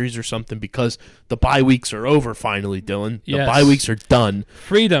some injuries or something because the bye weeks are over finally, Dylan. The bye weeks are done.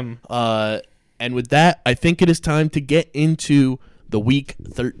 Freedom. And with that, I think it is time to get into the Week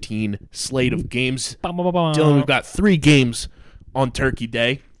 13 slate of games. Dylan, we've got 3 games on Turkey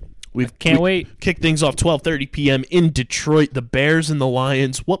Day. Can't wait. Kick things off 12:30 p.m. in Detroit. The Bears and the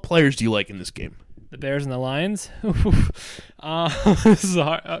Lions. What players do you like in this game? The Bears and the Lions? This is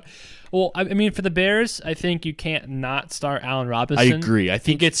hard. Well, I mean, for the Bears, I think you can't not start Allen Robinson. I agree. I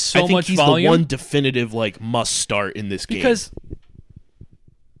think he gets so much he's volume. the one definitive must start in this game. Because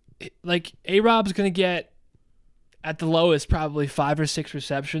A-Rob's going to get at the lowest probably 5 or 6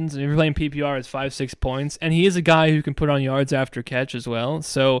 receptions, and if you're playing PPR, it's 5-6 points, and he is a guy who can put on yards after catch as well.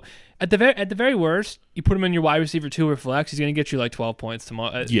 So at the very worst, you put him in your wide receiver 2 or flex, he's going to get you 12 points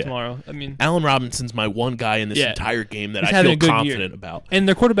tomorrow. I mean, Allen Robinson's my one guy in this entire game that he's I feel confident about. And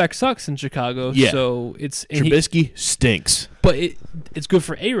their quarterback sucks in Chicago, so Trubisky stinks. But it's good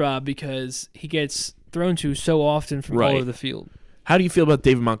for A-Rob because he gets thrown to so often from all over the field. How do you feel about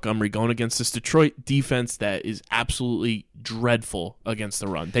David Montgomery going against this Detroit defense that is absolutely dreadful against the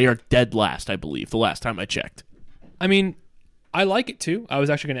run? They are dead last, I believe, the last time I checked. I mean, I like it too. I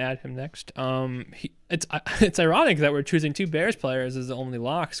was actually going to add him next. It's ironic that we're choosing 2 Bears players as the only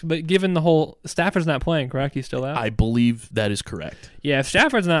locks, but given the whole Stafford's not playing, correct? He's still out? I believe that is correct. Yeah, if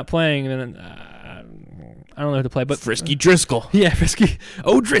Stafford's not playing, then I don't know who to play. But Frisky Driscoll. Yeah, Frisky.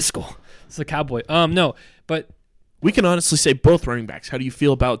 Oh, Driscoll. It's a Cowboy. No, but we can honestly say both running backs. How do you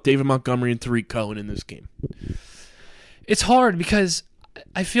feel about David Montgomery and Tariq Cohen in this game? It's hard because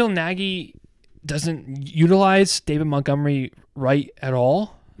I feel Nagy doesn't utilize David Montgomery right at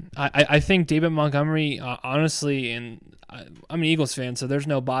all. I think David Montgomery, honestly, and I'm an Eagles fan, so there's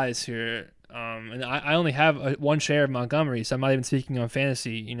no bias here. And I only have one share of Montgomery, so I'm not even speaking on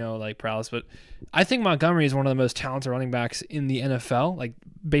fantasy, prowess. But I think Montgomery is one of the most talented running backs in the NFL,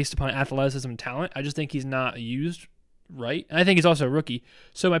 based upon athleticism and talent. I just think he's not used right. And I think he's also a rookie.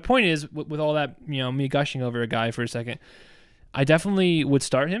 So my point is, with all that, me gushing over a guy for a second, I definitely would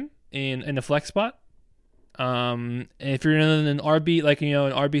start him in the flex spot. If you're in an RB,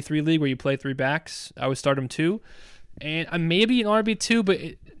 an RB3 league where you play 3 backs, I would start him too. And maybe an RB2, but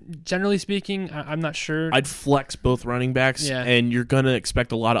generally speaking, I'm not sure. I'd flex both running backs, and you're going to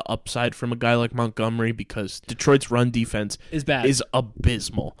expect a lot of upside from a guy like Montgomery because Detroit's run defense is bad, is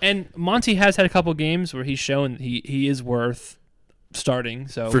abysmal. And Monty has had a couple games where he's shown he is worth starting.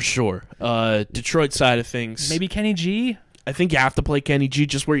 So for sure. Detroit side of things. Maybe Kenny G? I think you have to play Kenny G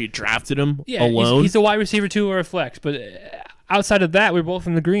just where you drafted him alone. He's a wide receiver 2 or a flex, but outside of that, we're both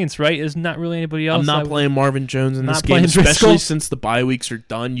in the greens, right? There's not really anybody else. I'm not playing Marvin Jones in this game, especially since the bye weeks are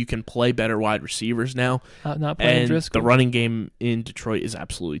done. You can play better wide receivers now. Not playing Driscoll. The running game in Detroit is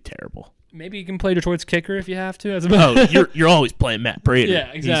absolutely terrible. Maybe you can play Detroit's kicker if you have to. You're always playing Matt Prater.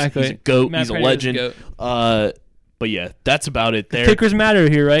 Yeah, exactly. He's a GOAT. He's a legend. But yeah, that's about it there. Kickers matter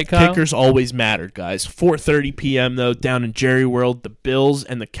here, right, Kyle? Kickers always matter, guys. 4:30 p.m., though, down in Jerry World, the Bills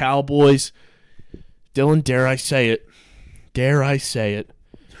and the Cowboys. Dylan, dare I say it?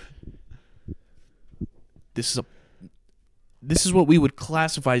 This is what we would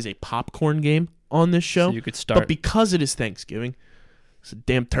classify as a popcorn game on this show. So you could start. But because it is Thanksgiving, it's a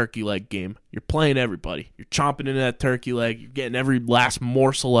damn turkey leg game. You're playing everybody. You're chomping into that turkey leg. You're getting every last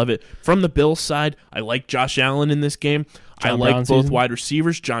morsel of it. From the Bills side, I like Josh Allen in this game. I like both wide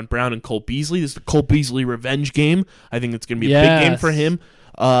receivers, John Brown and Cole Beasley. This is the Cole Beasley revenge game. I think it's going to be a big game for him.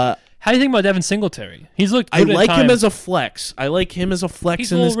 How do you think about Devin Singletary? He's looked good I like him as a flex. He's in this game.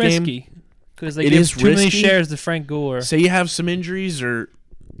 He's a little risky because they give too many shares to Frank Gore. Say you have some injuries, or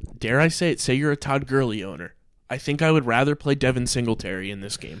dare I say it, say you're a Todd Gurley owner. I think I would rather play Devin Singletary in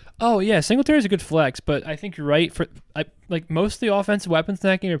this game. Oh, yeah, Singletary's a good flex, but I think you're right. Most of the offensive weapons in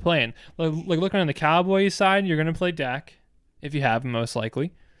that game you're playing. Looking on the Cowboys side, you're going to play Dak, if you have him, most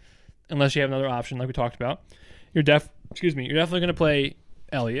likely, unless you have another option like we talked about. You're definitely going to play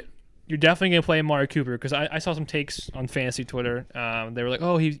Elliott. You're definitely going to play Amari Cooper because I saw some takes on fantasy Twitter. They were like,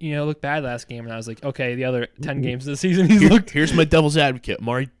 "Oh, he looked bad last game," and I was like, "Okay, the other 10 games of the season he's looked." Here's my devil's advocate.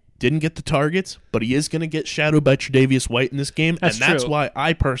 Amari didn't get the targets, but he is going to get shadowed by Tre'Davious White in this game, that's why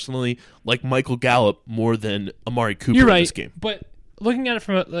I personally like Michael Gallup more than Amari Cooper in this game. But looking at it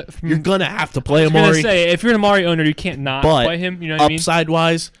from you're going to have to play Amari. I was going to say, if you're an Amari owner, you can't not play him. You know what I mean?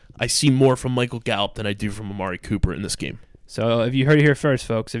 Upside-wise, I see more from Michael Gallup than I do from Amari Cooper in this game. So if you heard it here first,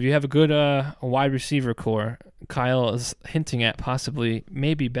 folks, if you have a good wide receiver core, Kyle is hinting at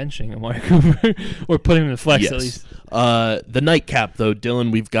maybe benching Amari Cooper or putting him in the flex at least. The nightcap, though,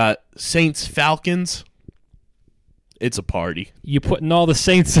 Dylan, we've got Saints-Falcons. It's a party. You putting all the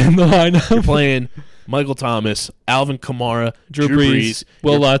Saints in the lineup. You're playing Michael Thomas, Alvin Kamara, Drew Brees,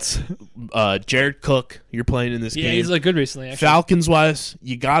 Will Lutz, Jared Cook. You're playing in this game. Yeah, he's looked good recently, actually. Falcons-wise,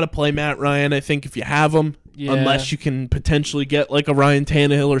 you got to play Matt Ryan, I think, if you have him. Yeah. Unless you can potentially get like a Ryan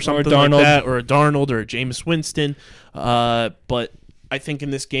Tannehill or something like that, or a Darnold or a Jameis Winston. But I think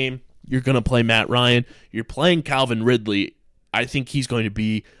in this game, you're going to play Matt Ryan. You're playing Calvin Ridley. I think he's going to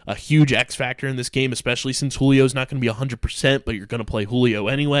be a huge X factor in this game, especially since Julio's not going to be 100%, but you're going to play Julio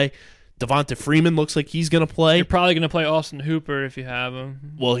anyway. Devonta Freeman looks like he's going to play. You're probably going to play Austin Hooper if you have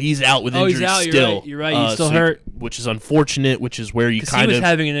him. Well, he's out with injury he's out. still. You're right. He's still hurt. Which is unfortunate, which is where you kind of... he was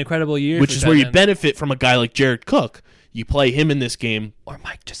having an incredible year. Which is where you benefit from a guy like Jared Cook. You play him in this game. Or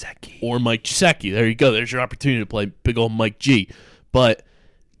Mike Gesicki. There you go. There's your opportunity to play big old Mike G. But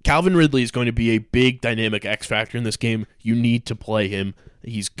Calvin Ridley is going to be a big dynamic X factor in this game. You need to play him.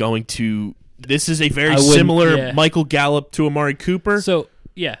 He's going to... This is a very similar Michael Gallup to Amari Cooper. So,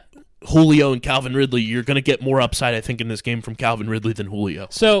 yeah. Julio and Calvin Ridley, you're going to get more upside, I think, in this game from Calvin Ridley than Julio.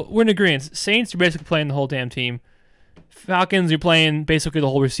 So, we're in agreement. Saints, you're basically playing the whole damn team. Falcons, you're playing basically the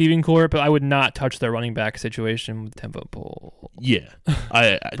whole receiving core, but I would not touch their running back situation with Tempo Pool. Yeah.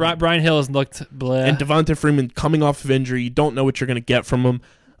 Brian Hill has looked bleh. And Devonta Freeman coming off of injury, you don't know what you're going to get from him.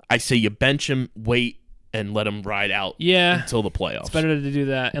 I say you bench him, wait, and let him ride out until the playoffs. It's better to do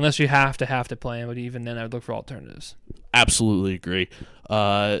that, unless you have to play him, but even then I would look for alternatives. Absolutely agree.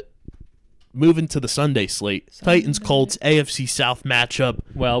 Moving to the Sunday slate, Titans-Colts, AFC South matchup.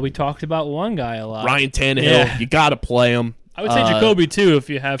 Well, we talked about one guy a lot. Ryan Tannehill, you got to play him. I would say Jacoby, too, if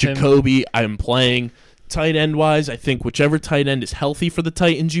you have him. Jacoby, I'm playing. Tight end-wise, I think whichever tight end is healthy for the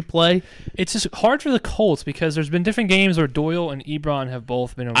Titans you play. It's just hard for the Colts because there's been different games where Doyle and Ebron have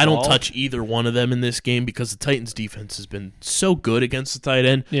both been involved. I don't touch either one of them in this game because the Titans' defense has been so good against the tight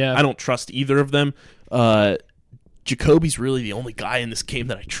end. Yeah. I don't trust either of them. Jacoby's really the only guy in this game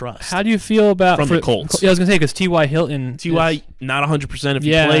that I trust. How do you feel about... the Colts. Yeah, I was going to say, because T.Y. Hilton... T.Y. not 100% if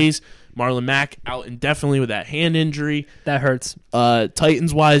he plays. Marlon Mack out indefinitely with that hand injury. That hurts.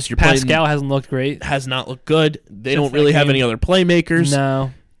 Titans-wise, Pascal hasn't looked great. Has not looked good. They don't really have any other playmakers.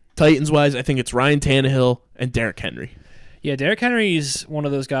 No. Titans-wise, I think it's Ryan Tannehill and Derrick Henry. Yeah, Derrick Henry is one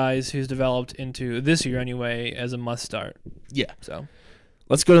of those guys who's developed into, this year anyway, as a must-start. Yeah. So,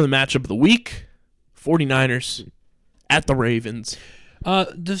 let's go to the matchup of the week. 49ers at the Ravens.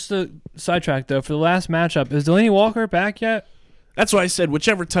 Just a sidetrack, though. For the last matchup, is Delaney Walker back yet? That's why I said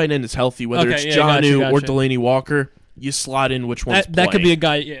whichever tight end is healthy, whether it's Jonnu or Delaney Walker, you slot in which one's playing. That could be a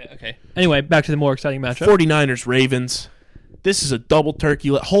guy. Yeah, okay. Anyway, back to the more exciting matchup. 49ers, Ravens. This is a double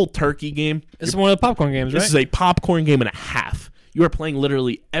whole turkey game. This is one of the popcorn games, right? This is a popcorn game and a half. You are playing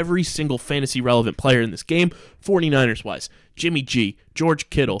literally every single fantasy-relevant player in this game, 49ers-wise. Jimmy G, George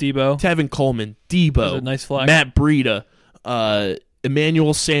Kittle, Debo, Tevin Coleman, Debo, a nice flag. Matt Breida,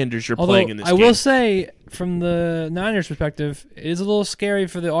 Emmanuel Sanders playing in this game. I will say, from the Niners' perspective, it is a little scary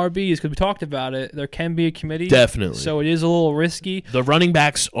for the RBs because we talked about it. There can be a committee. Definitely. So it is a little risky. The running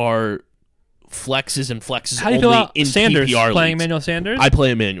backs are flexes How do you feel about in Sanders PPR playing leagues. Emmanuel Sanders? I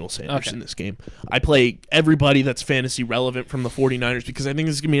play Emmanuel Sanders in this game. I play everybody that's fantasy relevant from the 49ers because I think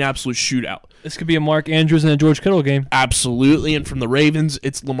this is going to be an absolute shootout. This could be a Mark Andrews and a George Kittle game. Absolutely. And from the Ravens,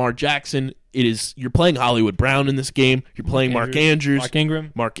 it's Lamar Jackson. You're playing Hollywood Brown in this game. You're playing Mark Andrews.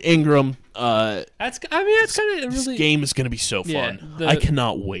 Mark Ingram. That's kind of this game is going to be so fun. I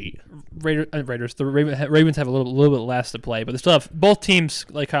cannot wait. Raiders. The Ravens have a little bit less to play, but they still have both teams,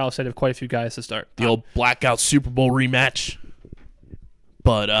 like Kyle said, have quite a few guys to start. The old blackout Super Bowl rematch.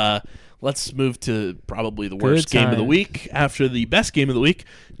 But let's move to probably the worst game of the week after the best game of the week.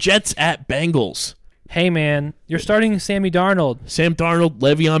 Jets at Bengals. Hey man, you're starting Sam Darnold,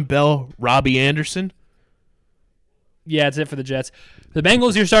 Le'Veon Bell, Robbie Anderson. Yeah, that's it for the Jets. The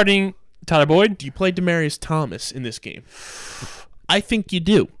Bengals, you're starting Tyler Boyd. Do you play Demaryius Thomas in this game? I think you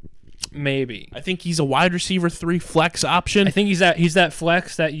do. Maybe. I think he's a wide receiver 3 flex option. I think he's that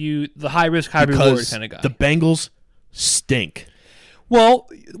flex that the high risk, high reward kind of guy. The Bengals stink. Well,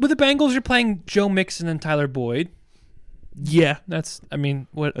 with the Bengals, you're playing Joe Mixon and Tyler Boyd. Yeah. That's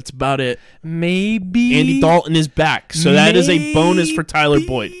about it. Maybe. Andy Dalton is back, so that is a bonus for Tyler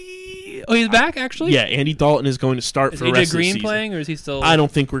Boyd. Oh, he's back, actually? Yeah, Andy Dalton is going to start for the rest of the season. Is AJ Green playing, or is he still... I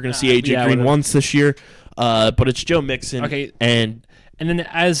don't think we're going to see AJ Green once this year, but it's Joe Mixon. Okay. And then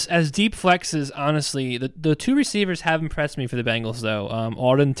as deep flexes, honestly, the two receivers have impressed me for the Bengals, though.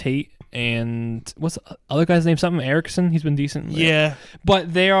 Auden Tate and what's the other guy's name? Something Erickson. He's been decent. Yeah.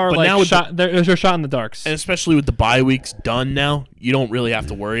 But they are they're shot in the darks. And especially with the bye weeks done now, you don't really have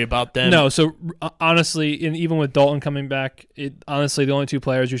to worry about them. No, so honestly, and even with Dalton coming back, honestly, the only two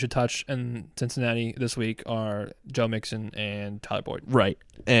players you should touch in Cincinnati this week are Joe Mixon and Tyler Boyd. Right.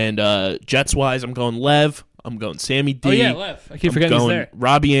 And Jets-wise, I'm going Lev. I'm going Sammy D. Oh, yeah, Lev. I keep forgetting he's there.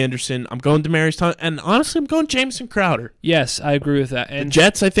 Robbie Anderson. I'm going Demaryius Thomas. And honestly, I'm going Jamison Crowder. Yes, I agree with that. And the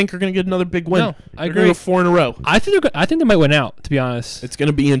Jets, I think, are going to get another big win. No, I agree. They're going to go 4 in a row. I think they might win out, to be honest. It's going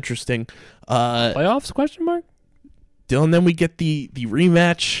to be interesting. Playoffs, question mark? Dylan, then we get the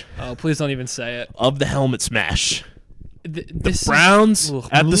rematch. Oh, please don't even say it. Of the helmet smash. The Browns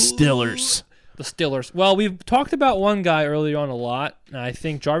at the Steelers. The Steelers. Well, we've talked about one guy earlier on a lot. And I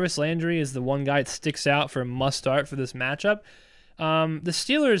think Jarvis Landry is the one guy that sticks out for a must-start for this matchup. The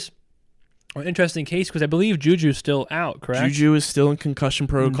Steelers are an interesting case because I believe Juju's still out, correct? Juju is still in concussion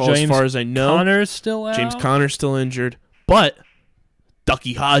protocol as far as I know. Connor's still out. James Conner's still injured. But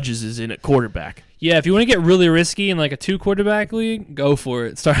Ducky Hodges is in at quarterback. Yeah, if you want to get really risky in like a 2-quarterback league, go for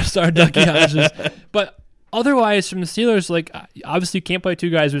it. Start Ducky Hodges. But otherwise, from the Steelers, like obviously you can't play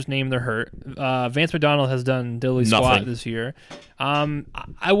two guys whose name they're hurt. Vance McDonald has done diddly squat this year.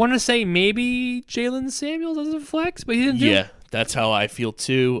 I want to say maybe Jalen Samuels as a flex, but he didn't do it. Yeah, that's how I feel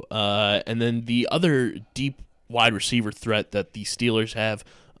too. And then the other deep wide receiver threat that the Steelers have,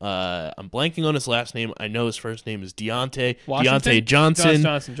 I'm blanking on his last name. I know his first name is Deontay Johnson.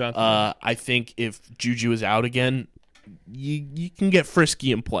 Johnson. I think if Juju is out again, you can get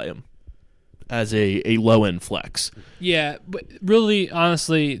frisky and play him as a low-end flex. Yeah, but really,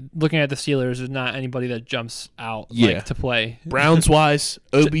 honestly, looking at the Steelers, there's not anybody that jumps out to play. Browns-wise,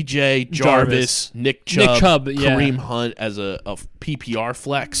 OBJ, Jarvis, Nick Chubb, Kareem Hunt as a PPR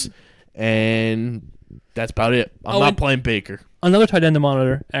flex, and that's about it. I'm not playing Baker. Another tight end to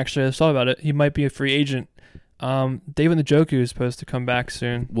monitor, actually, I saw about it. He might be a free agent. David Njoku is supposed to come back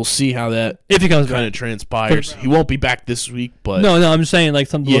soon. We'll see how that if he comes kind of transpires. He won't be back this week, but no, I'm just saying like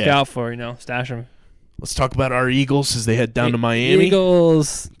something to look out for. Stash him. Let's talk about our Eagles as they head down to Miami.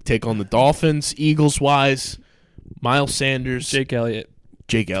 Eagles take on the Dolphins. Eagles wise, Miles Sanders, Jake Elliott,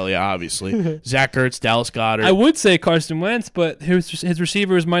 obviously, Zach Ertz, Dallas Goedert. I would say Carson Wentz, but his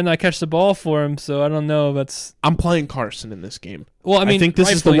receivers might not catch the ball for him, so I don't know. I'm playing Carson in this game. Well, I think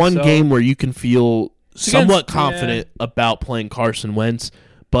this is the one game where you can feel somewhat confident about playing Carson Wentz,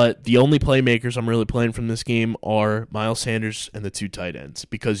 but the only playmakers I'm really playing from this game are Miles Sanders and the two tight ends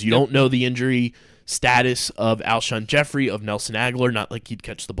because you don't know the injury status of Alshon Jeffrey, of Nelson Aguilar, not like he'd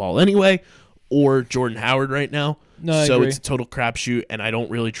catch the ball anyway, or Jordan Howard right now. No, so it's a total crapshoot, and I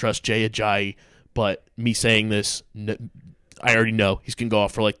don't really trust Jay Ajayi, but me saying this, I already know he's going to go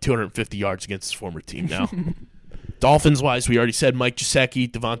off for like 250 yards against his former team now. Dolphins-wise, we already said Mike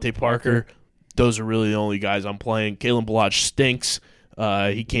Gesicki, Devontae Parker. Those are really the only guys I'm playing. Kalen Ballage stinks.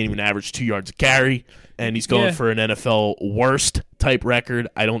 He can't even average 2 yards a carry, and he's going for an NFL worst type record.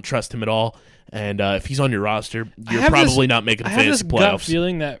 I don't trust him at all. And if he's on your roster, you're probably not making the fantasy playoffs. I have this gut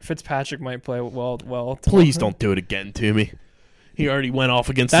feeling that Fitzpatrick might play well. Please don't do it again to me. He already went off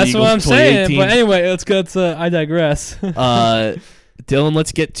against the Eagles. That's what I'm saying. But anyway, let's go. I digress. Dylan,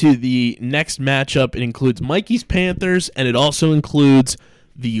 let's get to the next matchup. It includes Mikey's Panthers, and it also includes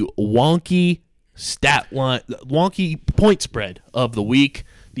the wonky point spread of the week.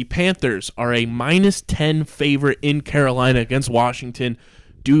 The Panthers are a -10 favorite in Carolina against Washington.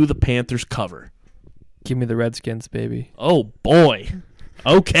 Do the Panthers cover? Give me the Redskins, baby. Oh, boy.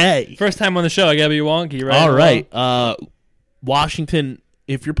 Okay. First time on the show, I got to be wonky, right? All right. Washington,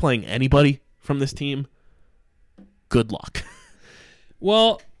 if you're playing anybody from this team, good luck.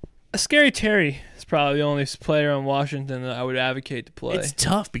 Well, Scary Terry is probably the only player on Washington that I would advocate to play. It's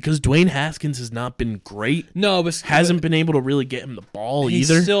tough because Dwayne Haskins has not been great. No, but hasn't been able to really get him the ball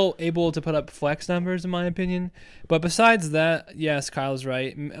either. He's still able to put up flex numbers, in my opinion. But besides that, yes, Kyle's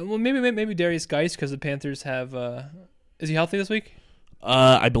right. Well, maybe Darius Geis because the Panthers have. Is he healthy this week?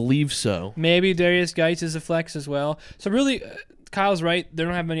 I believe so. Maybe Darius Geis is a flex as well. So really, Kyle's right. They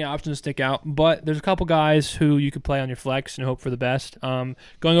don't have many options to stick out, but there's a couple guys who you could play on your flex and hope for the best. Going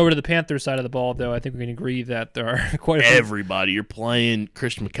over to the Panthers side of the ball, though, I think we can agree that there are quite a few. Everybody. You're playing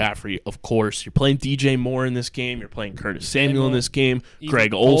Christian McCaffrey, of course. You're playing DJ Moore in this game. You're playing Curtis Samuel in this game.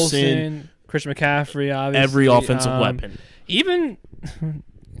 Greg Olsen. Christian McCaffrey, obviously. Every offensive weapon. Even,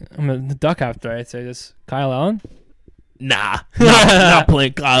 I'm a duck after I'd say this, Kyle Allen. Nah, not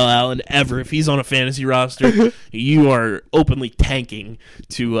playing Kyle Allen ever. If he's on a fantasy roster, you are openly tanking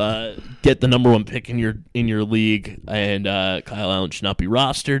to get the number one pick in your league, and Kyle Allen should not be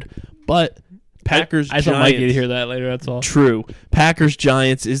rostered. But Packers, I thought Mike would hear that later. That's all. True. Packers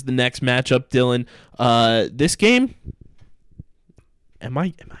Giants is the next matchup, Dylan. This game, am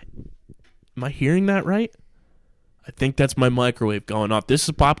I hearing that right? I think that's my microwave going off. This is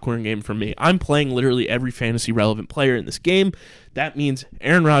a popcorn game for me. I'm playing literally every fantasy relevant player in this game. That means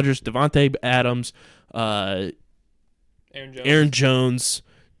Aaron Rodgers, Devontae Adams, Aaron Jones,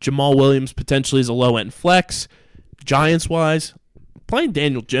 Jamal Williams potentially as a low end flex. Giants wise, playing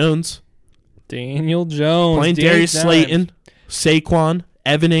Daniel Jones. Playing Darius Slayton, Saquon,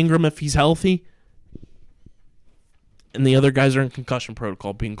 Evan Ingram if he's healthy. And the other guys are in concussion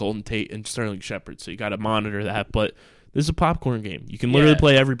protocol, being Golden Tate and Sterling Shepard, so you got to monitor that. But This is a popcorn game. You can literally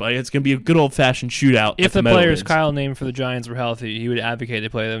play everybody. It's going to be a good old-fashioned shootout. If the players Kyle named for the Giants were healthy, he would advocate to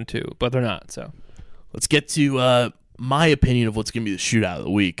play them too, but they're not. So let's get to my opinion of what's going to be the shootout of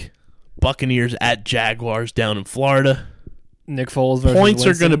the week. Buccaneers at Jaguars down in Florida. Nick Foles versus Points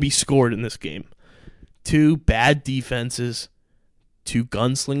Winston. are going to be scored in this game. Two bad defenses, two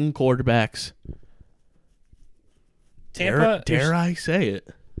gunslinging quarterbacks. Tampa, dare I say it?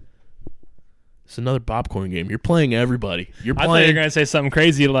 It's another popcorn game. You're playing everybody. I thought you were going to say something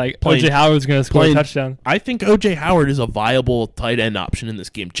crazy like O.J. Howard's going to score a touchdown. I think O.J. Howard is a viable tight end option in this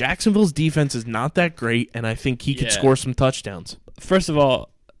game. Jacksonville's defense is not that great, and I think he could score some touchdowns. First of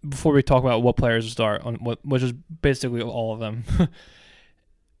all, before we talk about what players to start, which is basically all of them,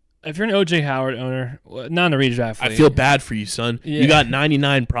 if you're an O.J. Howard owner, not in a redraft league, I feel bad for you, son. You got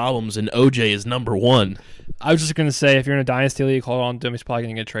 99 problems, and O.J. is number one. I was just going to say, if you're in a dynasty league, hold on to him. He's probably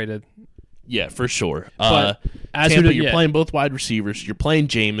going to get traded. Yeah, for sure. But Tampa, you're playing both wide receivers. You're playing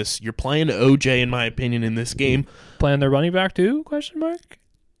Jameis. You're playing OJ, in my opinion, in this game. Playing their running back too? Question mark.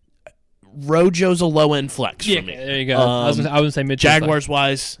 Rojo's a low end flex for me. There you go. I was going to say mid. Jaguars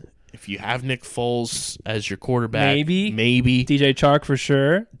wise, if you have Nick Foles as your quarterback, maybe DJ Chark for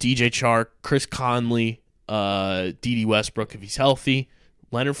sure. DJ Chark, Chris Conley, D.D. Westbrook if he's healthy.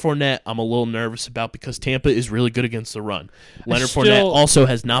 Leonard Fournette, I'm a little nervous about because Tampa is really good against the run. Leonard Fournette also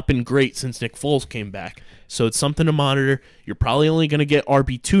has not been great since Nick Foles came back. So it's something to monitor. You're probably only going to get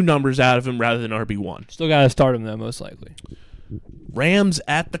RB2 numbers out of him rather than RB1. Still got to start him, though, most likely. Rams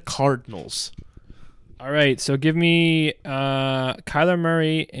at the Cardinals. All right, so give me Kyler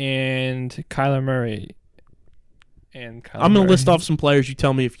Murray and Kyler Murray. I'm going to list off some players. You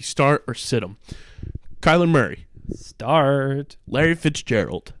tell me if you start or sit them. Kyler Murray. Start. Larry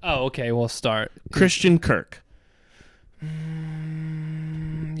Fitzgerald. Oh, okay. We'll start. Christian Kirk.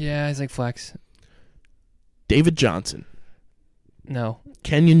 Yeah, he's like flex. David Johnson. No.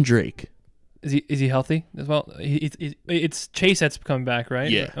 Kenyon Drake. Is he healthy as well? It's Chase that's coming back, right?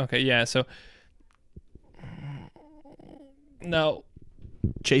 Yeah. Okay. Yeah. So. No.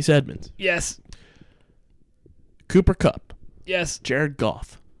 Chase Edmonds. Yes. Cooper Kupp. Yes. Jared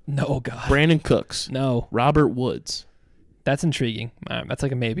Goff. No, God. Brandon Cooks. No. Robert Woods. That's intriguing. That's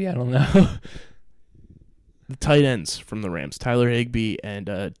like a maybe. I don't know. The tight ends from the Rams, Tyler Higbee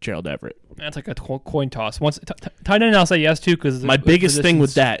and Gerald Everett. That's like a coin toss. Once tight end, I'll say yes to because my biggest thing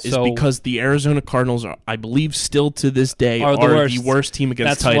with that is because the Arizona Cardinals are, I believe, still to this day are the worst team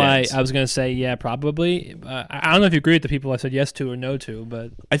against tight ends. That's why I was going to say yeah, probably. I don't know if you agree with the people I said yes to or no to,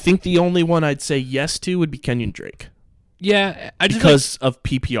 but I think the only one I'd say yes to would be Kenyon Drake. Yeah, because of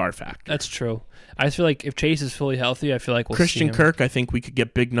PPR factor. That's true. I just feel like if Chase is fully healthy, I feel like we'll Christian see him. Kirk, I think we could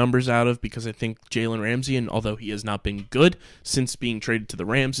get big numbers out of because I think Jalen Ramsey, and although he has not been good since being traded to the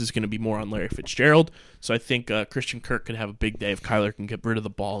Rams, is going to be more on Larry Fitzgerald. So I think Christian Kirk could have a big day if Kyler can get rid of the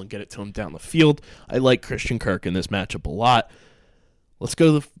ball and get it to him down the field. I like Christian Kirk in this matchup a lot. Let's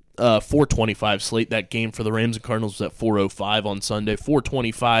go to the 4:25 slate. That game for the Rams and Cardinals was at 4:05 on Sunday.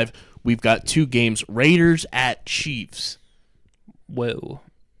 4:25. We've got two games: Raiders at Chiefs. Whoa.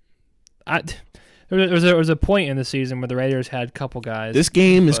 There was a point in the season where the Raiders had a couple guys. This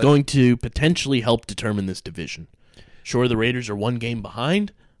game is going to potentially help determine this division. Sure, the Raiders are one game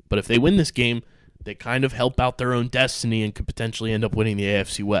behind, but if they win this game, they kind of help out their own destiny and could potentially end up winning the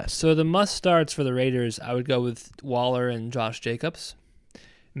AFC West. So the must-starts for the Raiders, I would go with Waller and Josh Jacobs.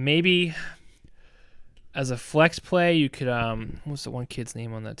 Maybe as a flex play, you could what's the one kid's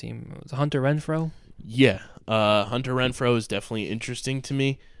name on that team? Was it Hunter Renfrow? Yeah, Hunter Renfrow is definitely interesting to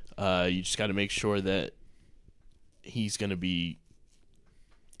me. You just got to make sure that he's going to be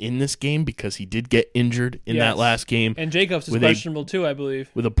in this game because he did get injured in that last game. And Jacobs is questionable too, I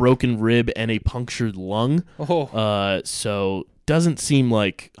believe. With a broken rib and a punctured lung. Oh. So doesn't seem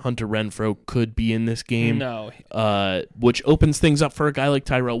like Hunter Renfrow could be in this game. No. Which opens things up for a guy like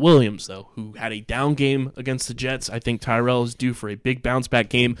Tyrell Williams, though, who had a down game against the Jets. I think Tyrell is due for a big bounce-back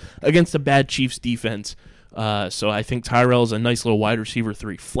game against a bad Chiefs defense. So I think Tyrell is a nice little wide receiver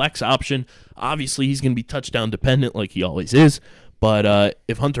 3 flex option. Obviously, he's going to be touchdown dependent like he always is. But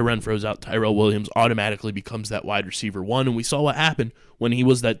if Hunter Renfrow's out, Tyrell Williams automatically becomes that wide receiver 1. And we saw what happened when he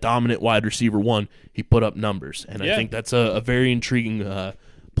was that dominant wide receiver 1. He put up numbers. And I think that's a very intriguing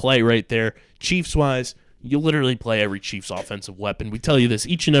play right there. Chiefs-wise, you literally play every Chiefs offensive weapon. We tell you this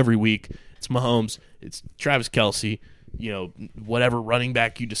each and every week. It's Mahomes. It's Travis Kelce. Whatever running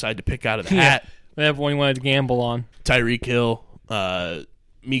back you decide to pick out of the hat. Everyone you wanted to gamble on. Tyreek Hill,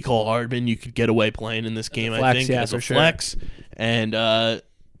 Mecole Hardman, you could get away playing in this game, flex, I think, as a flex. And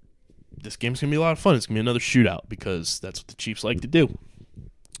this game's going to be a lot of fun. It's going to be another shootout because that's what the Chiefs like to do.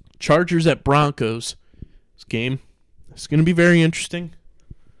 Chargers at Broncos. This game, It's going to be very interesting.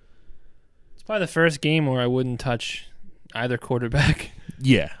 It's probably the first game where I wouldn't touch either quarterback.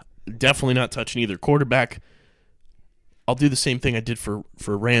 Yeah, definitely not touching either quarterback. I'll do the same thing I did for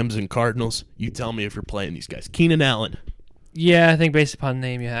Rams and Cardinals. You tell me if you're playing these guys. Keenan Allen. Yeah, I think based upon the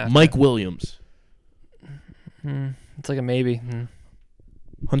name you have. Mike Williams. It's like a maybe.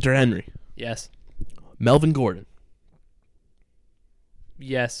 Hunter Henry. Yes. Melvin Gordon.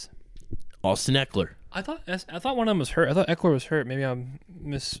 Yes. Austin Eckler. I thought one of them was hurt. I thought Eckler was hurt. Maybe I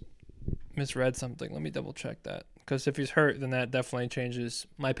misread something. Let me double check that. Because if he's hurt, then that definitely changes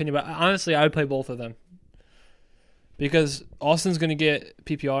my opinion. But honestly, I would play both of them. Because Austin's going to get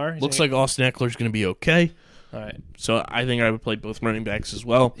PPR. Looks like Austin Eckler's going to be okay. All right. So I think I would play both running backs as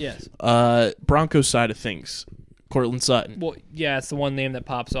well. Yes. Broncos side of things. Cortland Sutton. Well, yeah, it's the one name that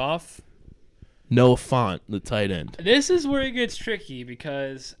pops off. Noah Fant, the tight end. This is where it gets tricky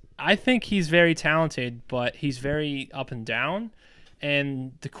because I think he's very talented, but he's very up and down.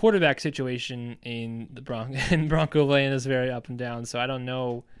 And the quarterback situation in Bronco Land is very up and down, so I don't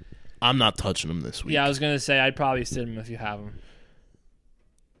know. I'm not touching him this week. Yeah, I was going to say I'd probably sit him if you have him.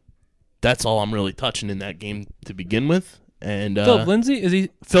 That's all I'm really touching in that game to begin with. And Philip Lindsay, is he?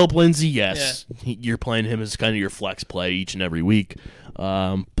 Philip Lindsay, yes. Yeah. You're playing him as kind of your flex play each and every week.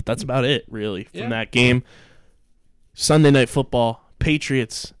 But that's about it, really, from that game. Sunday Night Football,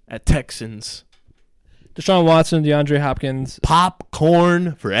 Patriots at Texans. Deshaun Watson, DeAndre Hopkins.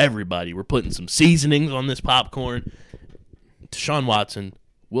 Popcorn for everybody. We're putting some seasonings on this popcorn. Deshaun Watson,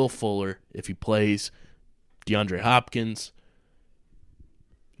 Will Fuller, if he plays, DeAndre Hopkins.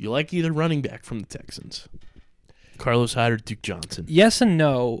 You like either running back from the Texans? Carlos Hyde or Duke Johnson? Yes and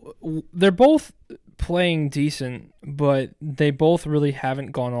no. They're both playing decent, but they both really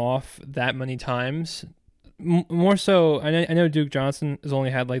haven't gone off that many times. More so, I know Duke Johnson has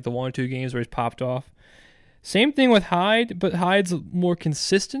only had like the 1 or 2 games where he's popped off. Same thing with Hyde, but Hyde's more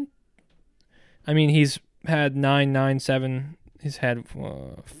consistent. I mean, he's had 9, 9, 7. He's had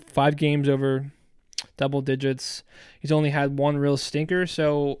 5 games over double digits. He's only had 1 real stinker,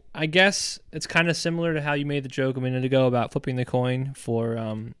 so I guess it's kind of similar to how you made the joke a minute ago about flipping the coin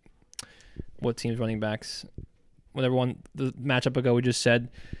for what team's running backs. Whatever one the matchup ago we just said.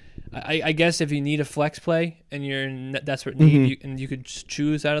 I guess if you need a flex play and you're in desperate need, and you could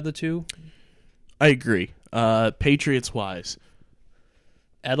choose out of the two. I agree. Patriots-wise.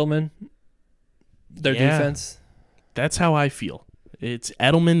 Edelman, their defense. That's how I feel. It's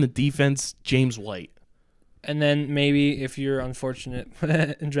Edelman, the defense, James White. And then maybe if you're unfortunate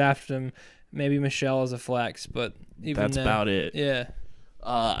and draft him, maybe Michelle as a flex. But even that's about it. Yeah.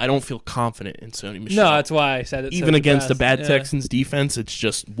 I don't feel confident in Sony Michel. No, that's why I said it. Even against the bad Texans defense, it's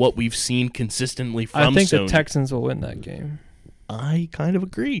just what we've seen consistently from Sony. I think the Texans will win that game. I kind of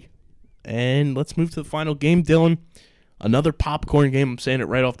agree. And let's move to the final game, Dylan. Another popcorn game. I'm saying it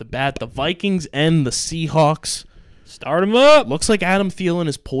right off the bat. The Vikings and the Seahawks. Start them up. Looks like Adam Thielen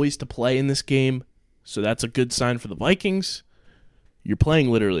is poised to play in this game, so that's a good sign for the Vikings. You're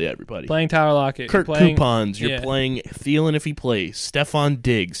playing literally everybody. Playing Tyler Lockett. Kirk Coupons. You're playing Thielen if he plays. Stephon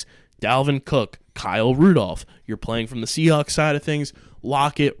Diggs. Dalvin Cook. Kyle Rudolph. You're playing from the Seahawks side of things.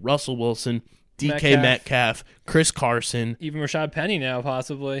 Lockett. Russell Wilson. DK Metcalf. Chris Carson. Even Rashad Penny now,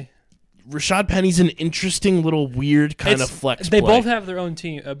 possibly. Rashad Penny's an interesting little weird kind of flex play. They both have their own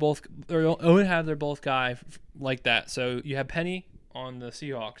team. Both have their both guy like that. So you have Penny on the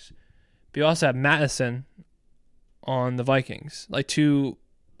Seahawks. But you also have Madison on the Vikings. The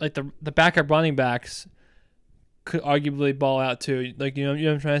backup running backs could arguably ball out too. Like you know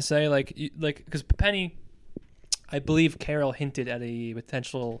what I'm trying to say? Because Penny, I believe Carroll hinted at a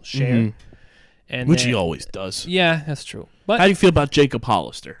potential share. Which he always does. Yeah, that's true. But how do you feel about Jacob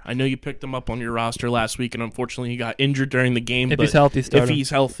Hollister? I know you picked him up on your roster last week, and unfortunately he got injured during the game. If he's healthy, if he's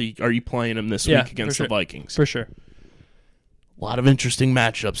healthy, are you playing him this week against the Vikings? For sure. A lot of interesting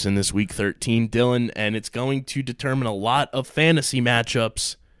matchups in this Week 13, Dylan, and it's going to determine a lot of fantasy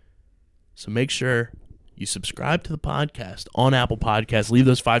matchups. So make sure you subscribe to the podcast on Apple Podcasts. Leave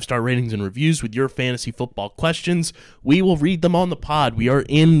those 5-star ratings and reviews with your fantasy football questions. We will read them on the pod. We are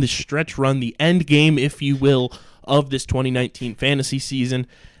in the stretch run, the end game, if you will, of this 2019 fantasy season.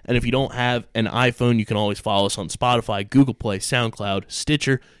 And if you don't have an iPhone, you can always follow us on Spotify, Google Play, SoundCloud,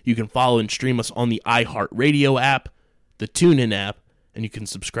 Stitcher. You can follow and stream us on the iHeartRadio app, the TuneIn app, and you can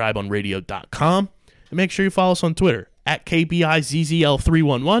subscribe on radio.com. And make sure you follow us on Twitter, at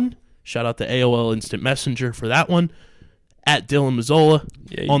KBIZZL311. Shout out to AOL Instant Messenger for that one. At Dylan Mazzola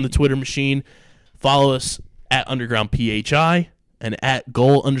on the Twitter machine. Follow us at Underground PHI and at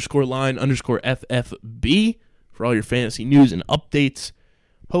goal_line_FFB for all your fantasy news and updates.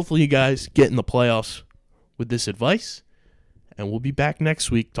 Hopefully you guys get in the playoffs with this advice, and we'll be back next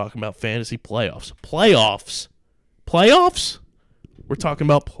week talking about fantasy playoffs. Playoffs? We're talking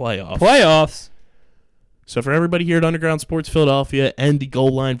about playoffs. So for everybody here at Underground Sports Philadelphia and the Goal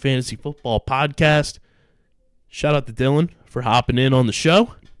Line Fantasy Football Podcast, shout out to Dylan for hopping in on the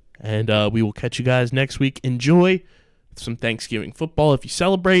show, and we will catch you guys next week. Enjoy some Thanksgiving football if you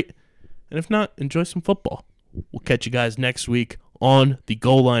celebrate, and if not, enjoy some football. We'll catch you guys next week on the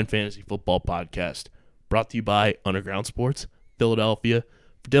Goal Line Fantasy Football Podcast, brought to you by Underground Sports Philadelphia.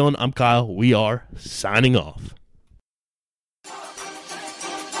 For Dylan, I'm Kyle. We are signing off.